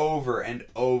and over and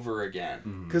over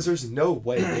again. Because there's no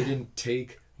way they didn't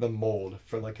take the mold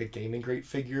for like a gaming grade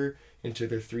figure into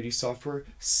their 3D software,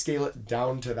 scale it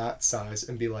down to that size,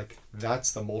 and be like,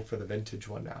 that's the mold for the vintage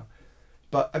one now.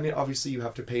 But, I mean, obviously you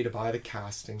have to pay to buy the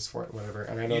castings for it, whatever.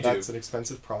 And I know that's an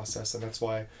expensive process, and that's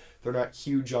why they're not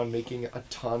huge on making a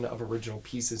ton of original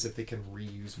pieces if they can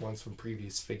reuse ones from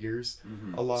previous figures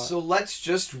a lot. So let's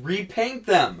just repaint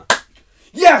them.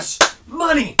 Yes!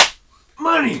 Money!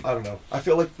 Money! I don't know. I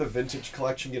feel like the vintage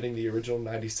collection getting the original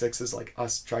 96 is like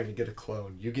us trying to get a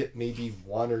clone. You get maybe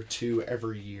 1 or 2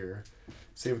 every year.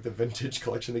 Same with the vintage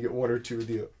collection, they get 1 or 2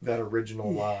 of that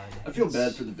original line. I feel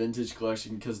bad for the vintage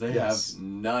collection because they Yes. have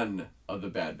none of the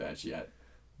Bad Batch yet.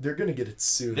 They're gonna get it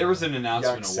soon. There was an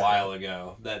announcement Yikes. a while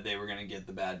ago that they were going to get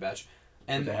the Bad Batch.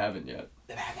 And But they haven't yet.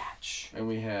 the Bad Batch. And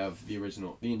we have the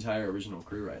entire original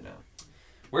crew right now.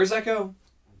 Where's Echo?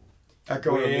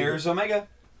 Echo and Where's Omega?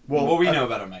 Well, What we know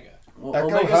about Omega. Well,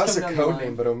 Echo Omega's has a coming down the code line.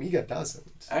 name, but Omega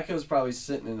doesn't. Echo's probably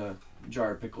sitting in a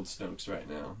jar of pickled Snokes right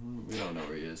now. We don't know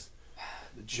where he is.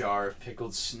 The jar of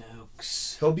pickled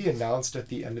Snokes. He'll be announced at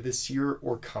the end of this year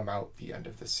or come out the end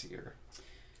of this year.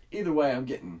 Either way, I'm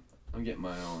getting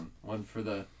my own. One for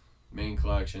the main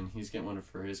collection. He's getting one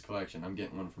for his collection. I'm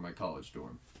getting one for my college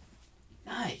dorm.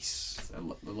 Nice. I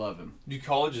love him. New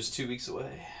college is 2 weeks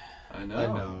away. I know. I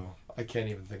know. I can't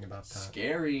even think about that.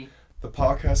 Scary. The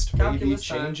podcast may be Calculus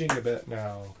time. changing a bit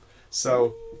now.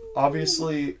 So,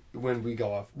 obviously, when we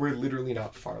go off, we're literally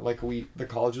not far. Like, the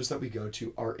colleges that we go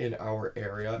to are in our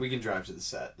area. We can drive to the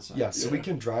set. So. Yeah, so we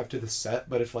can drive to the set,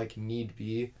 but if, like, need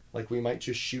be, like, we might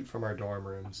just shoot from our dorm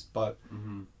rooms. But,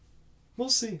 we'll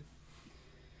see.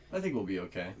 I think we'll be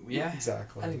okay. Yeah.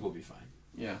 Exactly. I think we'll be fine.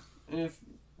 Yeah. And if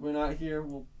we're not here,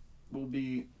 we'll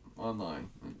be online.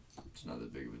 It's not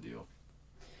that big of a deal.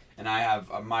 And I have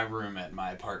my room at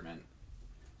my apartment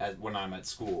when I'm at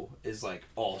school is like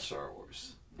all Star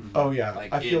Wars. Oh, yeah.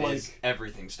 Like I feel it like is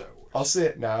everything Star Wars. I'll say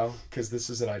it now, because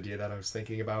this is an idea that I was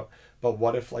thinking about. But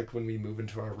what if, like, when we move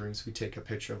into our rooms, we take a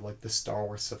picture of, like, the Star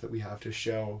Wars stuff that we have to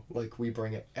show? Like, we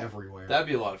bring it everywhere. That'd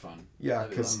be a lot of fun. Yeah,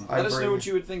 because Let us know what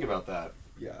you would think about that.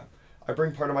 Yeah. I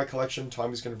bring part of my collection.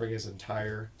 Tommy's going to bring his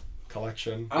entire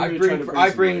collection. I'm I gonna try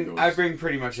to bring some I Legos. bring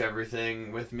pretty much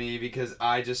everything with me because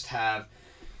I just have.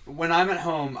 When I'm at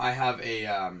home, I have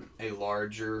a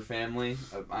larger family.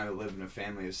 I live in a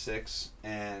family of 6,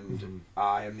 and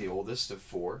I am the oldest of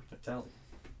 4. Italian.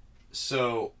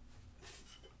 So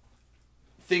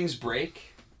things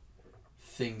break,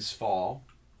 things fall,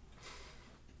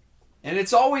 and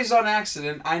it's always on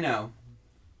accident. I know,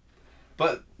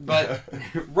 But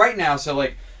right now, so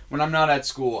like when I'm not at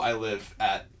school, I live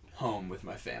at home with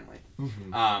my family.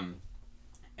 Mm-hmm.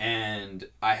 And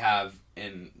I have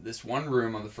in this one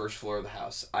room on the first floor of the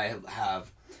house, I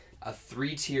have a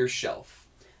 3-tier shelf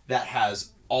that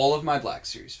has all of my Black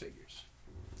Series figures.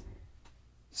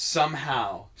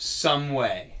 Somehow, some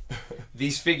way,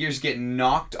 these figures get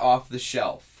knocked off the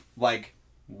shelf like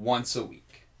once a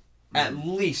week. At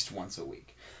least once a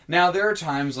week. Now, there are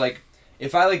times like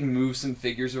if I like move some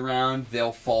figures around,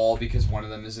 they'll fall because one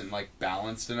of them isn't like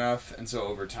balanced enough, and so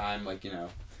over time, like, you know,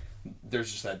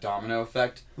 there's just that domino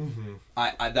effect. Mm-hmm.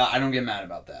 I don't get mad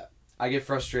about that. I get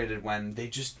frustrated when they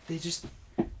just.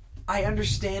 I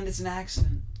understand it's an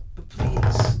accident, but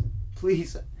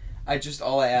please,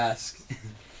 all I ask.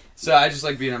 So I just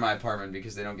like being in my apartment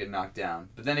because they don't get knocked down.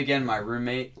 But then again, my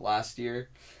roommate last year,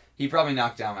 he probably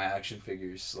knocked down my action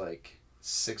figures like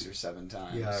 6 or 7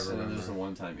 times. Yeah, I So remember. there's the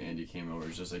one time Andy came over, it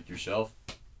was just like, your shelf?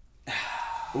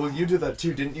 Well, you did that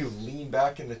too, didn't you? Lean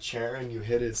back in the chair and you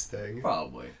hit his thing.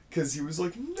 Probably. Because he was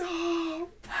like, no.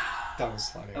 That was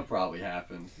funny. That probably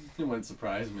happened. It wouldn't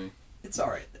surprise me. It's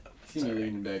alright though. See me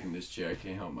leaning back in this chair, I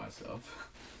can't help myself.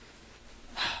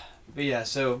 But yeah,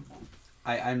 so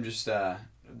I'm just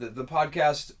the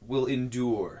podcast will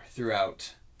endure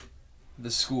throughout the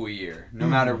school year, no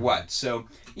matter what. So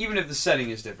even if the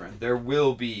setting is different, there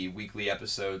will be weekly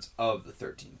episodes of the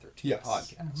 1313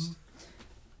 podcast.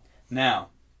 Mm-hmm. Now,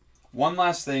 one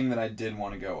last thing that I did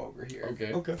want to go over here.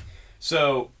 Okay.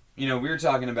 So, you know, we were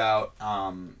talking about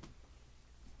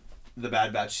the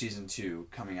Bad Batch Season 2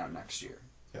 coming out next year.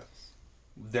 Yes.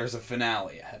 There's a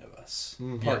finale ahead of us.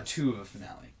 Mhm. Part 2 of a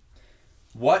finale.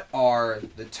 What are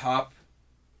the top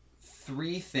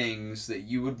 3 things that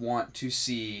you would want to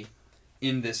see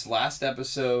in this last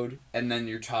episode, and then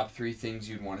your top 3 things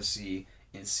you'd want to see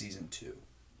in Season 2?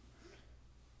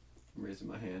 I'm raising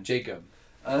my hand. Jacob.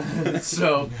 In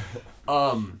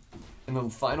the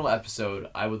final episode,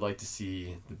 I would like to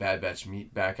see the Bad Batch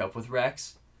meet back up with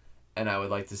Rex, and I would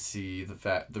like to see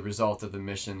the result of the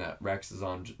mission that Rex is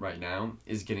on right now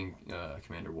is getting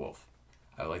Commander Wolf.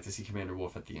 I would like to see Commander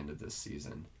Wolf at the end of this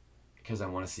season, because I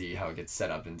want to see how it gets set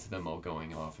up into them all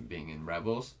going off and being in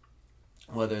Rebels.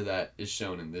 Whether that is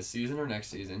shown in this season or next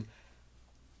season,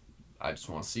 I just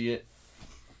want to see it.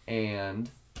 And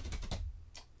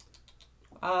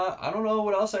I don't know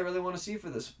what else I really want to see for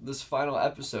this final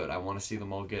episode. I want to see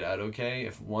them all get out okay.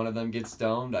 If one of them gets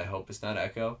domed, I hope it's not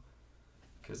Echo,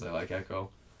 because I like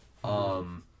Echo.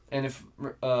 And if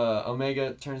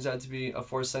Omega turns out to be a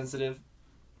Force sensitive,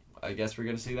 I guess we're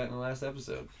gonna see that in the last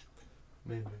episode.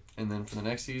 Maybe. And then for the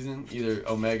next season, either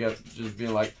Omega just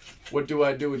being like, "What do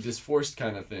I do with this Force?"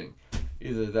 kind of thing.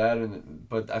 Either that,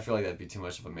 but I feel like that'd be too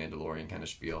much of a Mandalorian kind of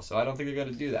spiel. So I don't think they're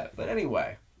gonna do that. But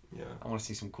anyway, Yeah. I want to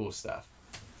see some cool stuff.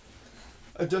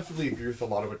 I definitely agree with a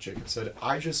lot of what Jacob said.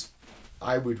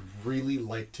 I would really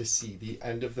like to see the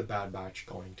end of the Bad Batch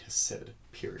going to Sid,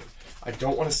 period. I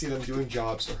don't want to see them doing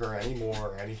jobs for her anymore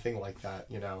or anything like that,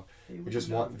 you know. We just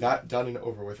want that done and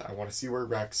over with. I want to see where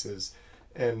Rex is.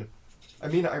 And, I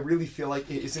mean, I really feel like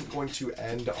it isn't going to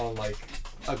end on, like,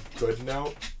 a good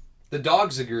note. The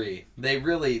dogs agree. They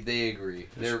agree.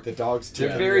 The dogs They're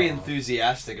tip very me off.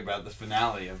 enthusiastic about the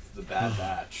finale of the Bad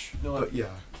Batch. You know what? But,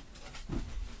 yeah.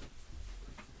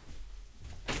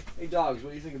 Hey, dogs, what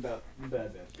do you think about the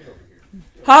Bad Batch? Get over here.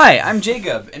 Hi, I'm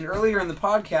Jacob, and earlier in the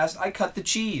podcast, I cut the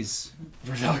cheese.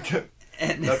 We're not good.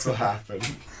 And That's what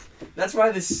happened. that's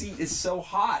why the seat is so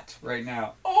hot right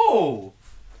now. Oh!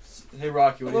 Hey,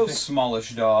 Rocky, what do Hello, you think? smallish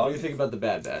What dog. do you think about the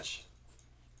Bad Batch?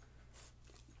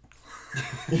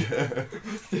 Thank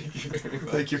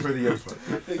you for the input.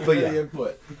 Thank you But for yeah. the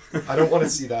input. I don't want to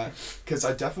see that because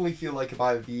I definitely feel like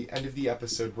by the end of the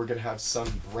episode we're gonna have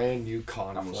some brand new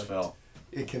conflict. Almost fell.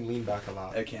 It can lean back a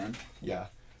lot. I can. Yeah,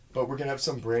 but we're gonna have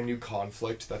some brand new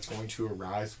conflict that's going to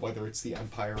arise, whether it's the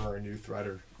Empire or a new threat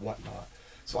or whatnot.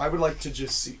 So I would like to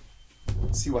just see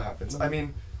what happens. I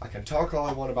mean, I can talk all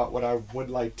I want about what I would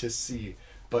like to see,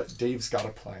 but Dave's got a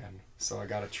plan, so I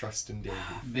gotta trust in Dave.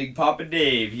 Big Papa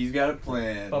Dave, he's got a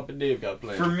plan. Papa Dave got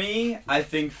played. For me, I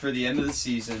think for the end of the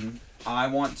season, I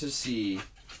want to see...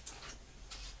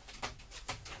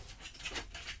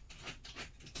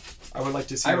 I would like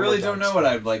to see. I more really don't know what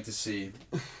Dark I'd like to see.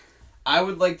 I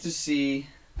would like to see...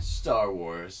 Star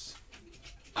Wars.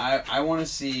 I want to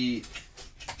see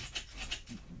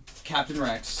Captain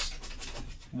Rex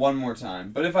one more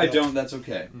time. But if I Yeah. don't, that's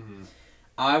okay. Mm-hmm.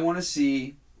 I want to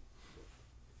see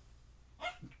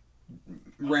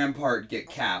Rampart get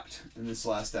capped in this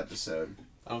last episode.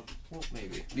 Oh, well,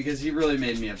 maybe. Because he really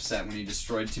made me upset when he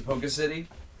destroyed Tipoca City.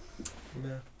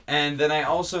 Yeah. And then I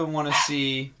also want to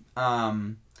see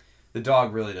The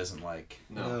dog really doesn't like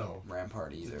No.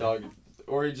 Rampart either. The dog,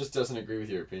 or he just doesn't agree with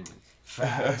your opinion.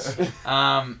 Facts.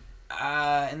 And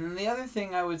then the other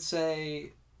thing I would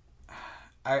say,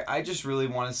 I just really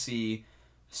want to see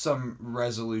some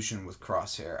resolution with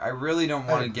Crosshair. I really don't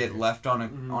want to get left on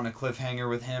a cliffhanger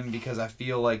with him, because I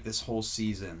feel like this whole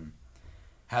season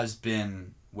has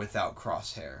been without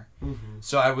Crosshair. Mm-hmm.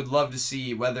 So I would love to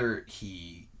see whether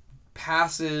he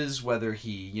passes, whether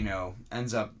he,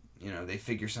 ends up, they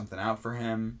figure something out for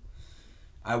him.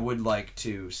 I would like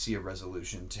to see a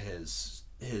resolution to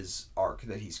his arc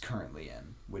that he's currently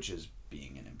in, which is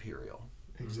being an Imperial.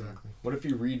 Exactly. What if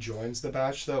he rejoins the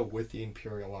batch, though, with the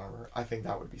Imperial armor? I think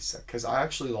that would be sick, because I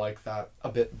actually like that a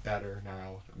bit better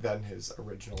now than his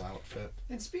original outfit.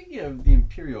 And speaking of the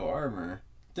Imperial armor,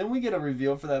 didn't we get a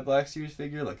reveal for that Black Series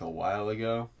figure like a while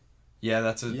ago? Yeah,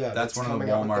 that's one of the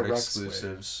Walmart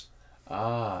exclusives.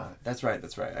 Ah, that's right.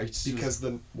 Because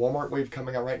the Walmart wave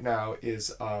coming out right now is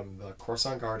the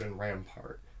Coruscant Guard and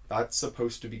Rampart. That's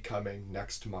supposed to be coming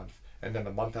next month. And then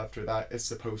the month after that, it's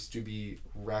supposed to be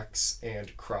Rex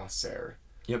and Crosshair.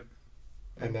 Yep.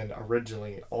 And then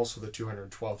originally, also the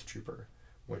 212th Trooper,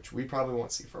 which we probably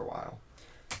won't see for a while.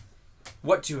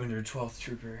 What 212th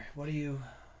Trooper? What do you...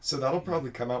 So that'll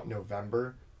probably come out in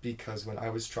November, because when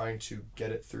I was trying to get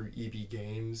it through EB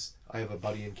Games, I have a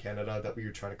buddy in Canada that we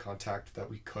were trying to contact that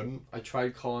we couldn't. I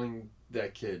tried calling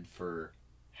that kid for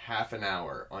half an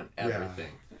hour on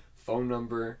everything. Yeah. Phone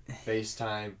number,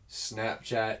 FaceTime,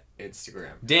 Snapchat,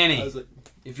 Instagram. Danny, I was like,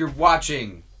 if you're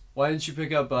watching, why didn't you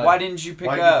pick up, bud? Why didn't you pick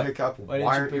up? Why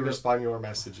aren't you responding to our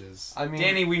messages? I mean,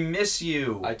 Danny, we miss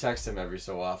you. I text him every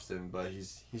so often, but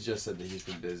he's just said that he's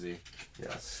been busy.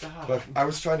 Yeah. Stop. But I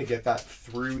was trying to get that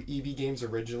through EB Games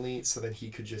originally, so that he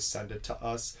could just send it to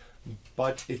us.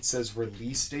 But it says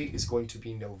release date is going to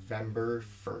be November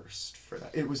 1st for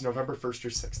that. It was November 1st or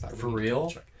 6th. For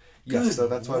real? Yeah, so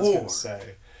that's what I was going to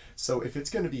say. So if it's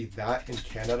going to be that in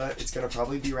Canada, it's going to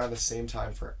probably be around the same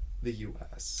time for the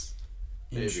US.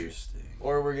 Interesting.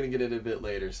 Or we're going to get it a bit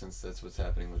later, since that's what's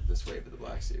happening with this wave of the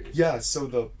Black Series. Yeah,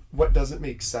 so what doesn't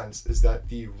make sense is that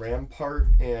the Rampart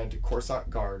and Coruscant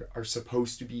Guard are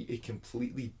supposed to be a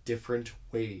completely different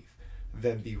wave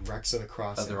than the Rex and the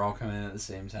Crosshair. But they're all coming in at the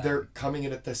same time. They're coming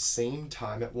in at the same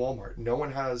time at Walmart. No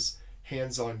one has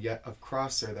hands-on yet of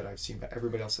Crosshair that I've seen, but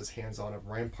everybody else has hands-on of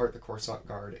Rampart, the Coruscant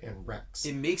Guard, and Rex.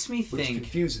 It makes me think... Which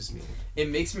confuses me. It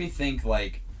makes me think,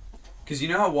 like... Because you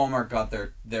know how Walmart got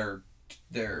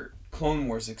their Clone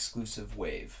Wars exclusive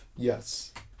wave?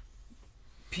 Yes.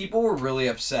 People were really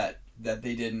upset that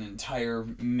they did an entire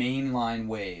mainline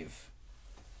wave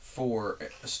for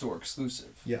a store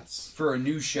exclusive. Yes. For a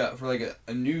new show, for like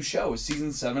a new show,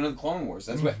 season 7 of the Clone Wars.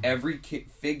 That's what every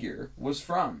figure was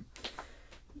from.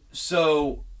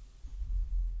 So,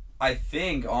 I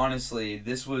think, honestly,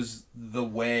 this was the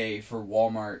way for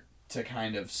Walmart to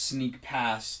kind of sneak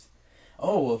past,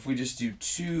 oh, well, if we just do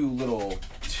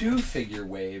two figure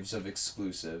waves of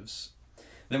exclusives,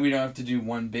 then we don't have to do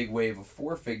one big wave of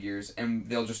 4 figures, and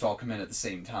they'll just all come in at the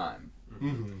same time.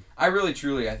 Mm-hmm. I really,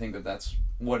 truly, I think that that's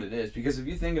what it is. Because if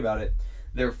you think about it,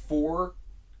 there are 4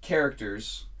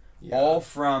 characters, all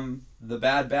from the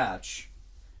Bad Batch.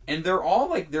 And they're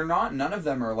all, none of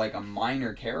them are, like, a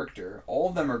minor character. All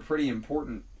of them are pretty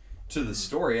important to the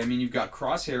story. I mean, you've got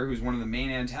Crosshair, who's one of the main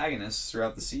antagonists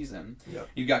throughout the season. Yep.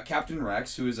 You've got Captain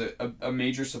Rex, who is a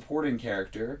major supporting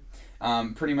character.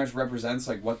 Pretty much represents,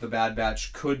 like, what the Bad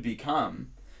Batch could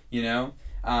become, and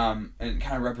kind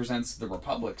of represents the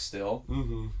Republic still.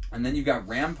 Mm-hmm. And then you've got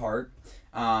Rampart,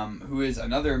 who is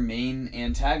another main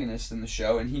antagonist in the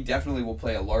show, and he definitely will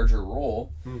play a larger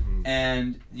role. Mm-hmm.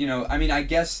 And, I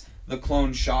guess the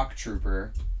clone shock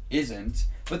trooper isn't,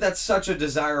 but that's such a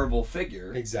desirable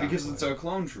figure. Exactly. Because it's a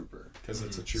clone trooper. Because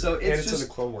it's a trooper. So it's just, in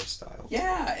the Clone Wars style.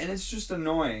 Yeah, and it's just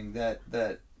annoying that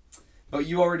but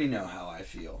you already know how I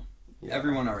feel. Yeah.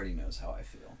 Everyone already knows how I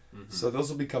feel. Mm-hmm. So those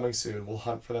will be coming soon. We'll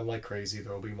hunt for them like crazy.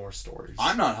 There will be more stories.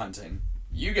 I'm not hunting.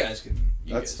 You guys can.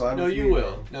 That's fine. No, you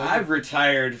will. No, I've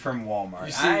retired from Walmart.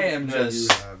 You haven't.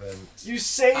 You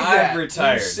say that. I've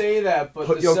retired. You say that, but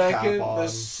Put the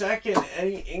second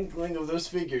any inkling of those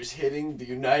figures hitting the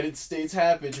United States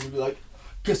happens, you'll be like,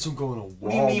 guess I'm going to Walmart.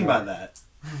 What do you mean by that?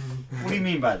 What do you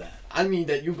mean by that? I mean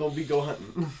that you're gonna go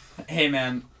hunting. Hey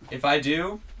man, if I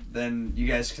do, then you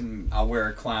guys can. I'll wear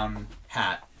a clown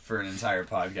hat for an entire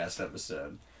podcast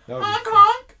episode. Honk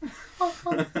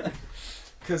honk.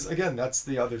 Because, again, that's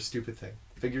the other stupid thing.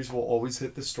 Figures will always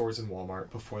hit the stores in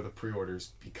Walmart before the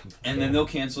pre-orders become fulfilled. And then they'll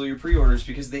cancel your pre-orders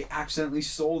because they accidentally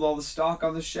sold all the stock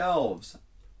on the shelves.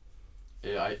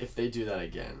 if they do that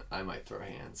again, I might throw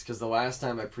hands. Because the last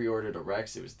time I pre-ordered a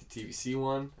Rex, it was the TVC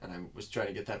one, and I was trying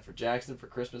to get that for Jackson for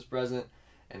Christmas present,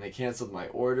 and they canceled my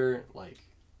order like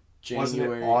January.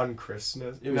 Wasn't it on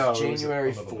Christmas? It was no, January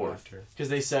it was a little 4th. after. Because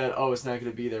they said, oh, it's not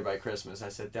going to be there by Christmas. I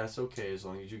said, that's okay as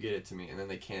long as you get it to me. And then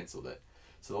they canceled it.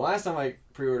 So the last time I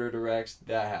pre-ordered a Rex,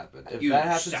 that happened.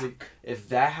 If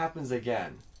that happens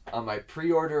again on my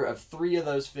pre-order of 3 of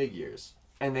those figures,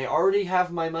 and they already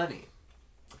have my money,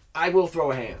 I will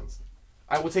throw hands.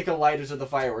 I will take a lighter to the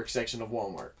fireworks section of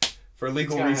Walmart. For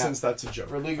legal reasons, that's a joke.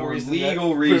 For legal For reasons,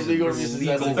 legal reasons.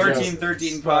 that's a joke.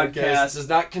 1313 podcast does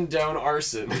not condone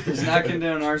arson. does not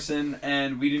condone arson,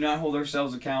 and we do not hold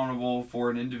ourselves accountable for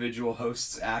an individual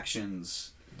host's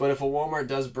actions. But if a Walmart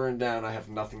does burn down, I have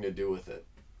nothing to do with it.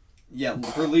 Yeah,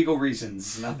 for legal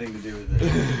reasons, nothing to do with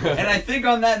it. And I think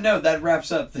on that note, that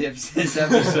wraps up this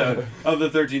episode of the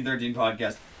 1313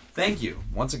 podcast. Thank you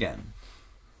once again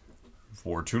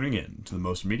for tuning in to the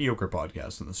most mediocre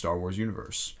podcast in the Star Wars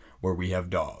universe, where we have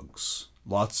dogs.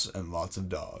 Lots and lots of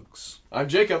dogs. I'm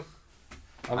Jacob.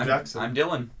 I'm Jackson. I'm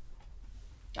Dylan.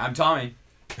 I'm Tommy.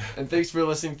 And thanks for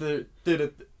listening to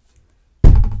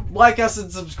like us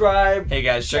and subscribe. Hey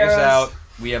guys, check us out.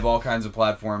 We have all kinds of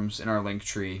platforms in our link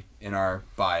tree, in our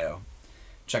bio.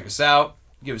 Check us out.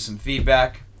 Give us some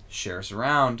feedback. Share us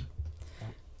around.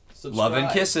 Subscribe. Love and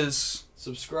kisses.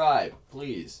 Subscribe,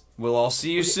 please. We'll all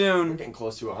see you We're soon. getting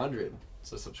close to 100,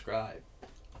 so subscribe.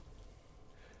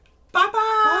 Bye-bye.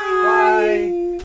 Bye.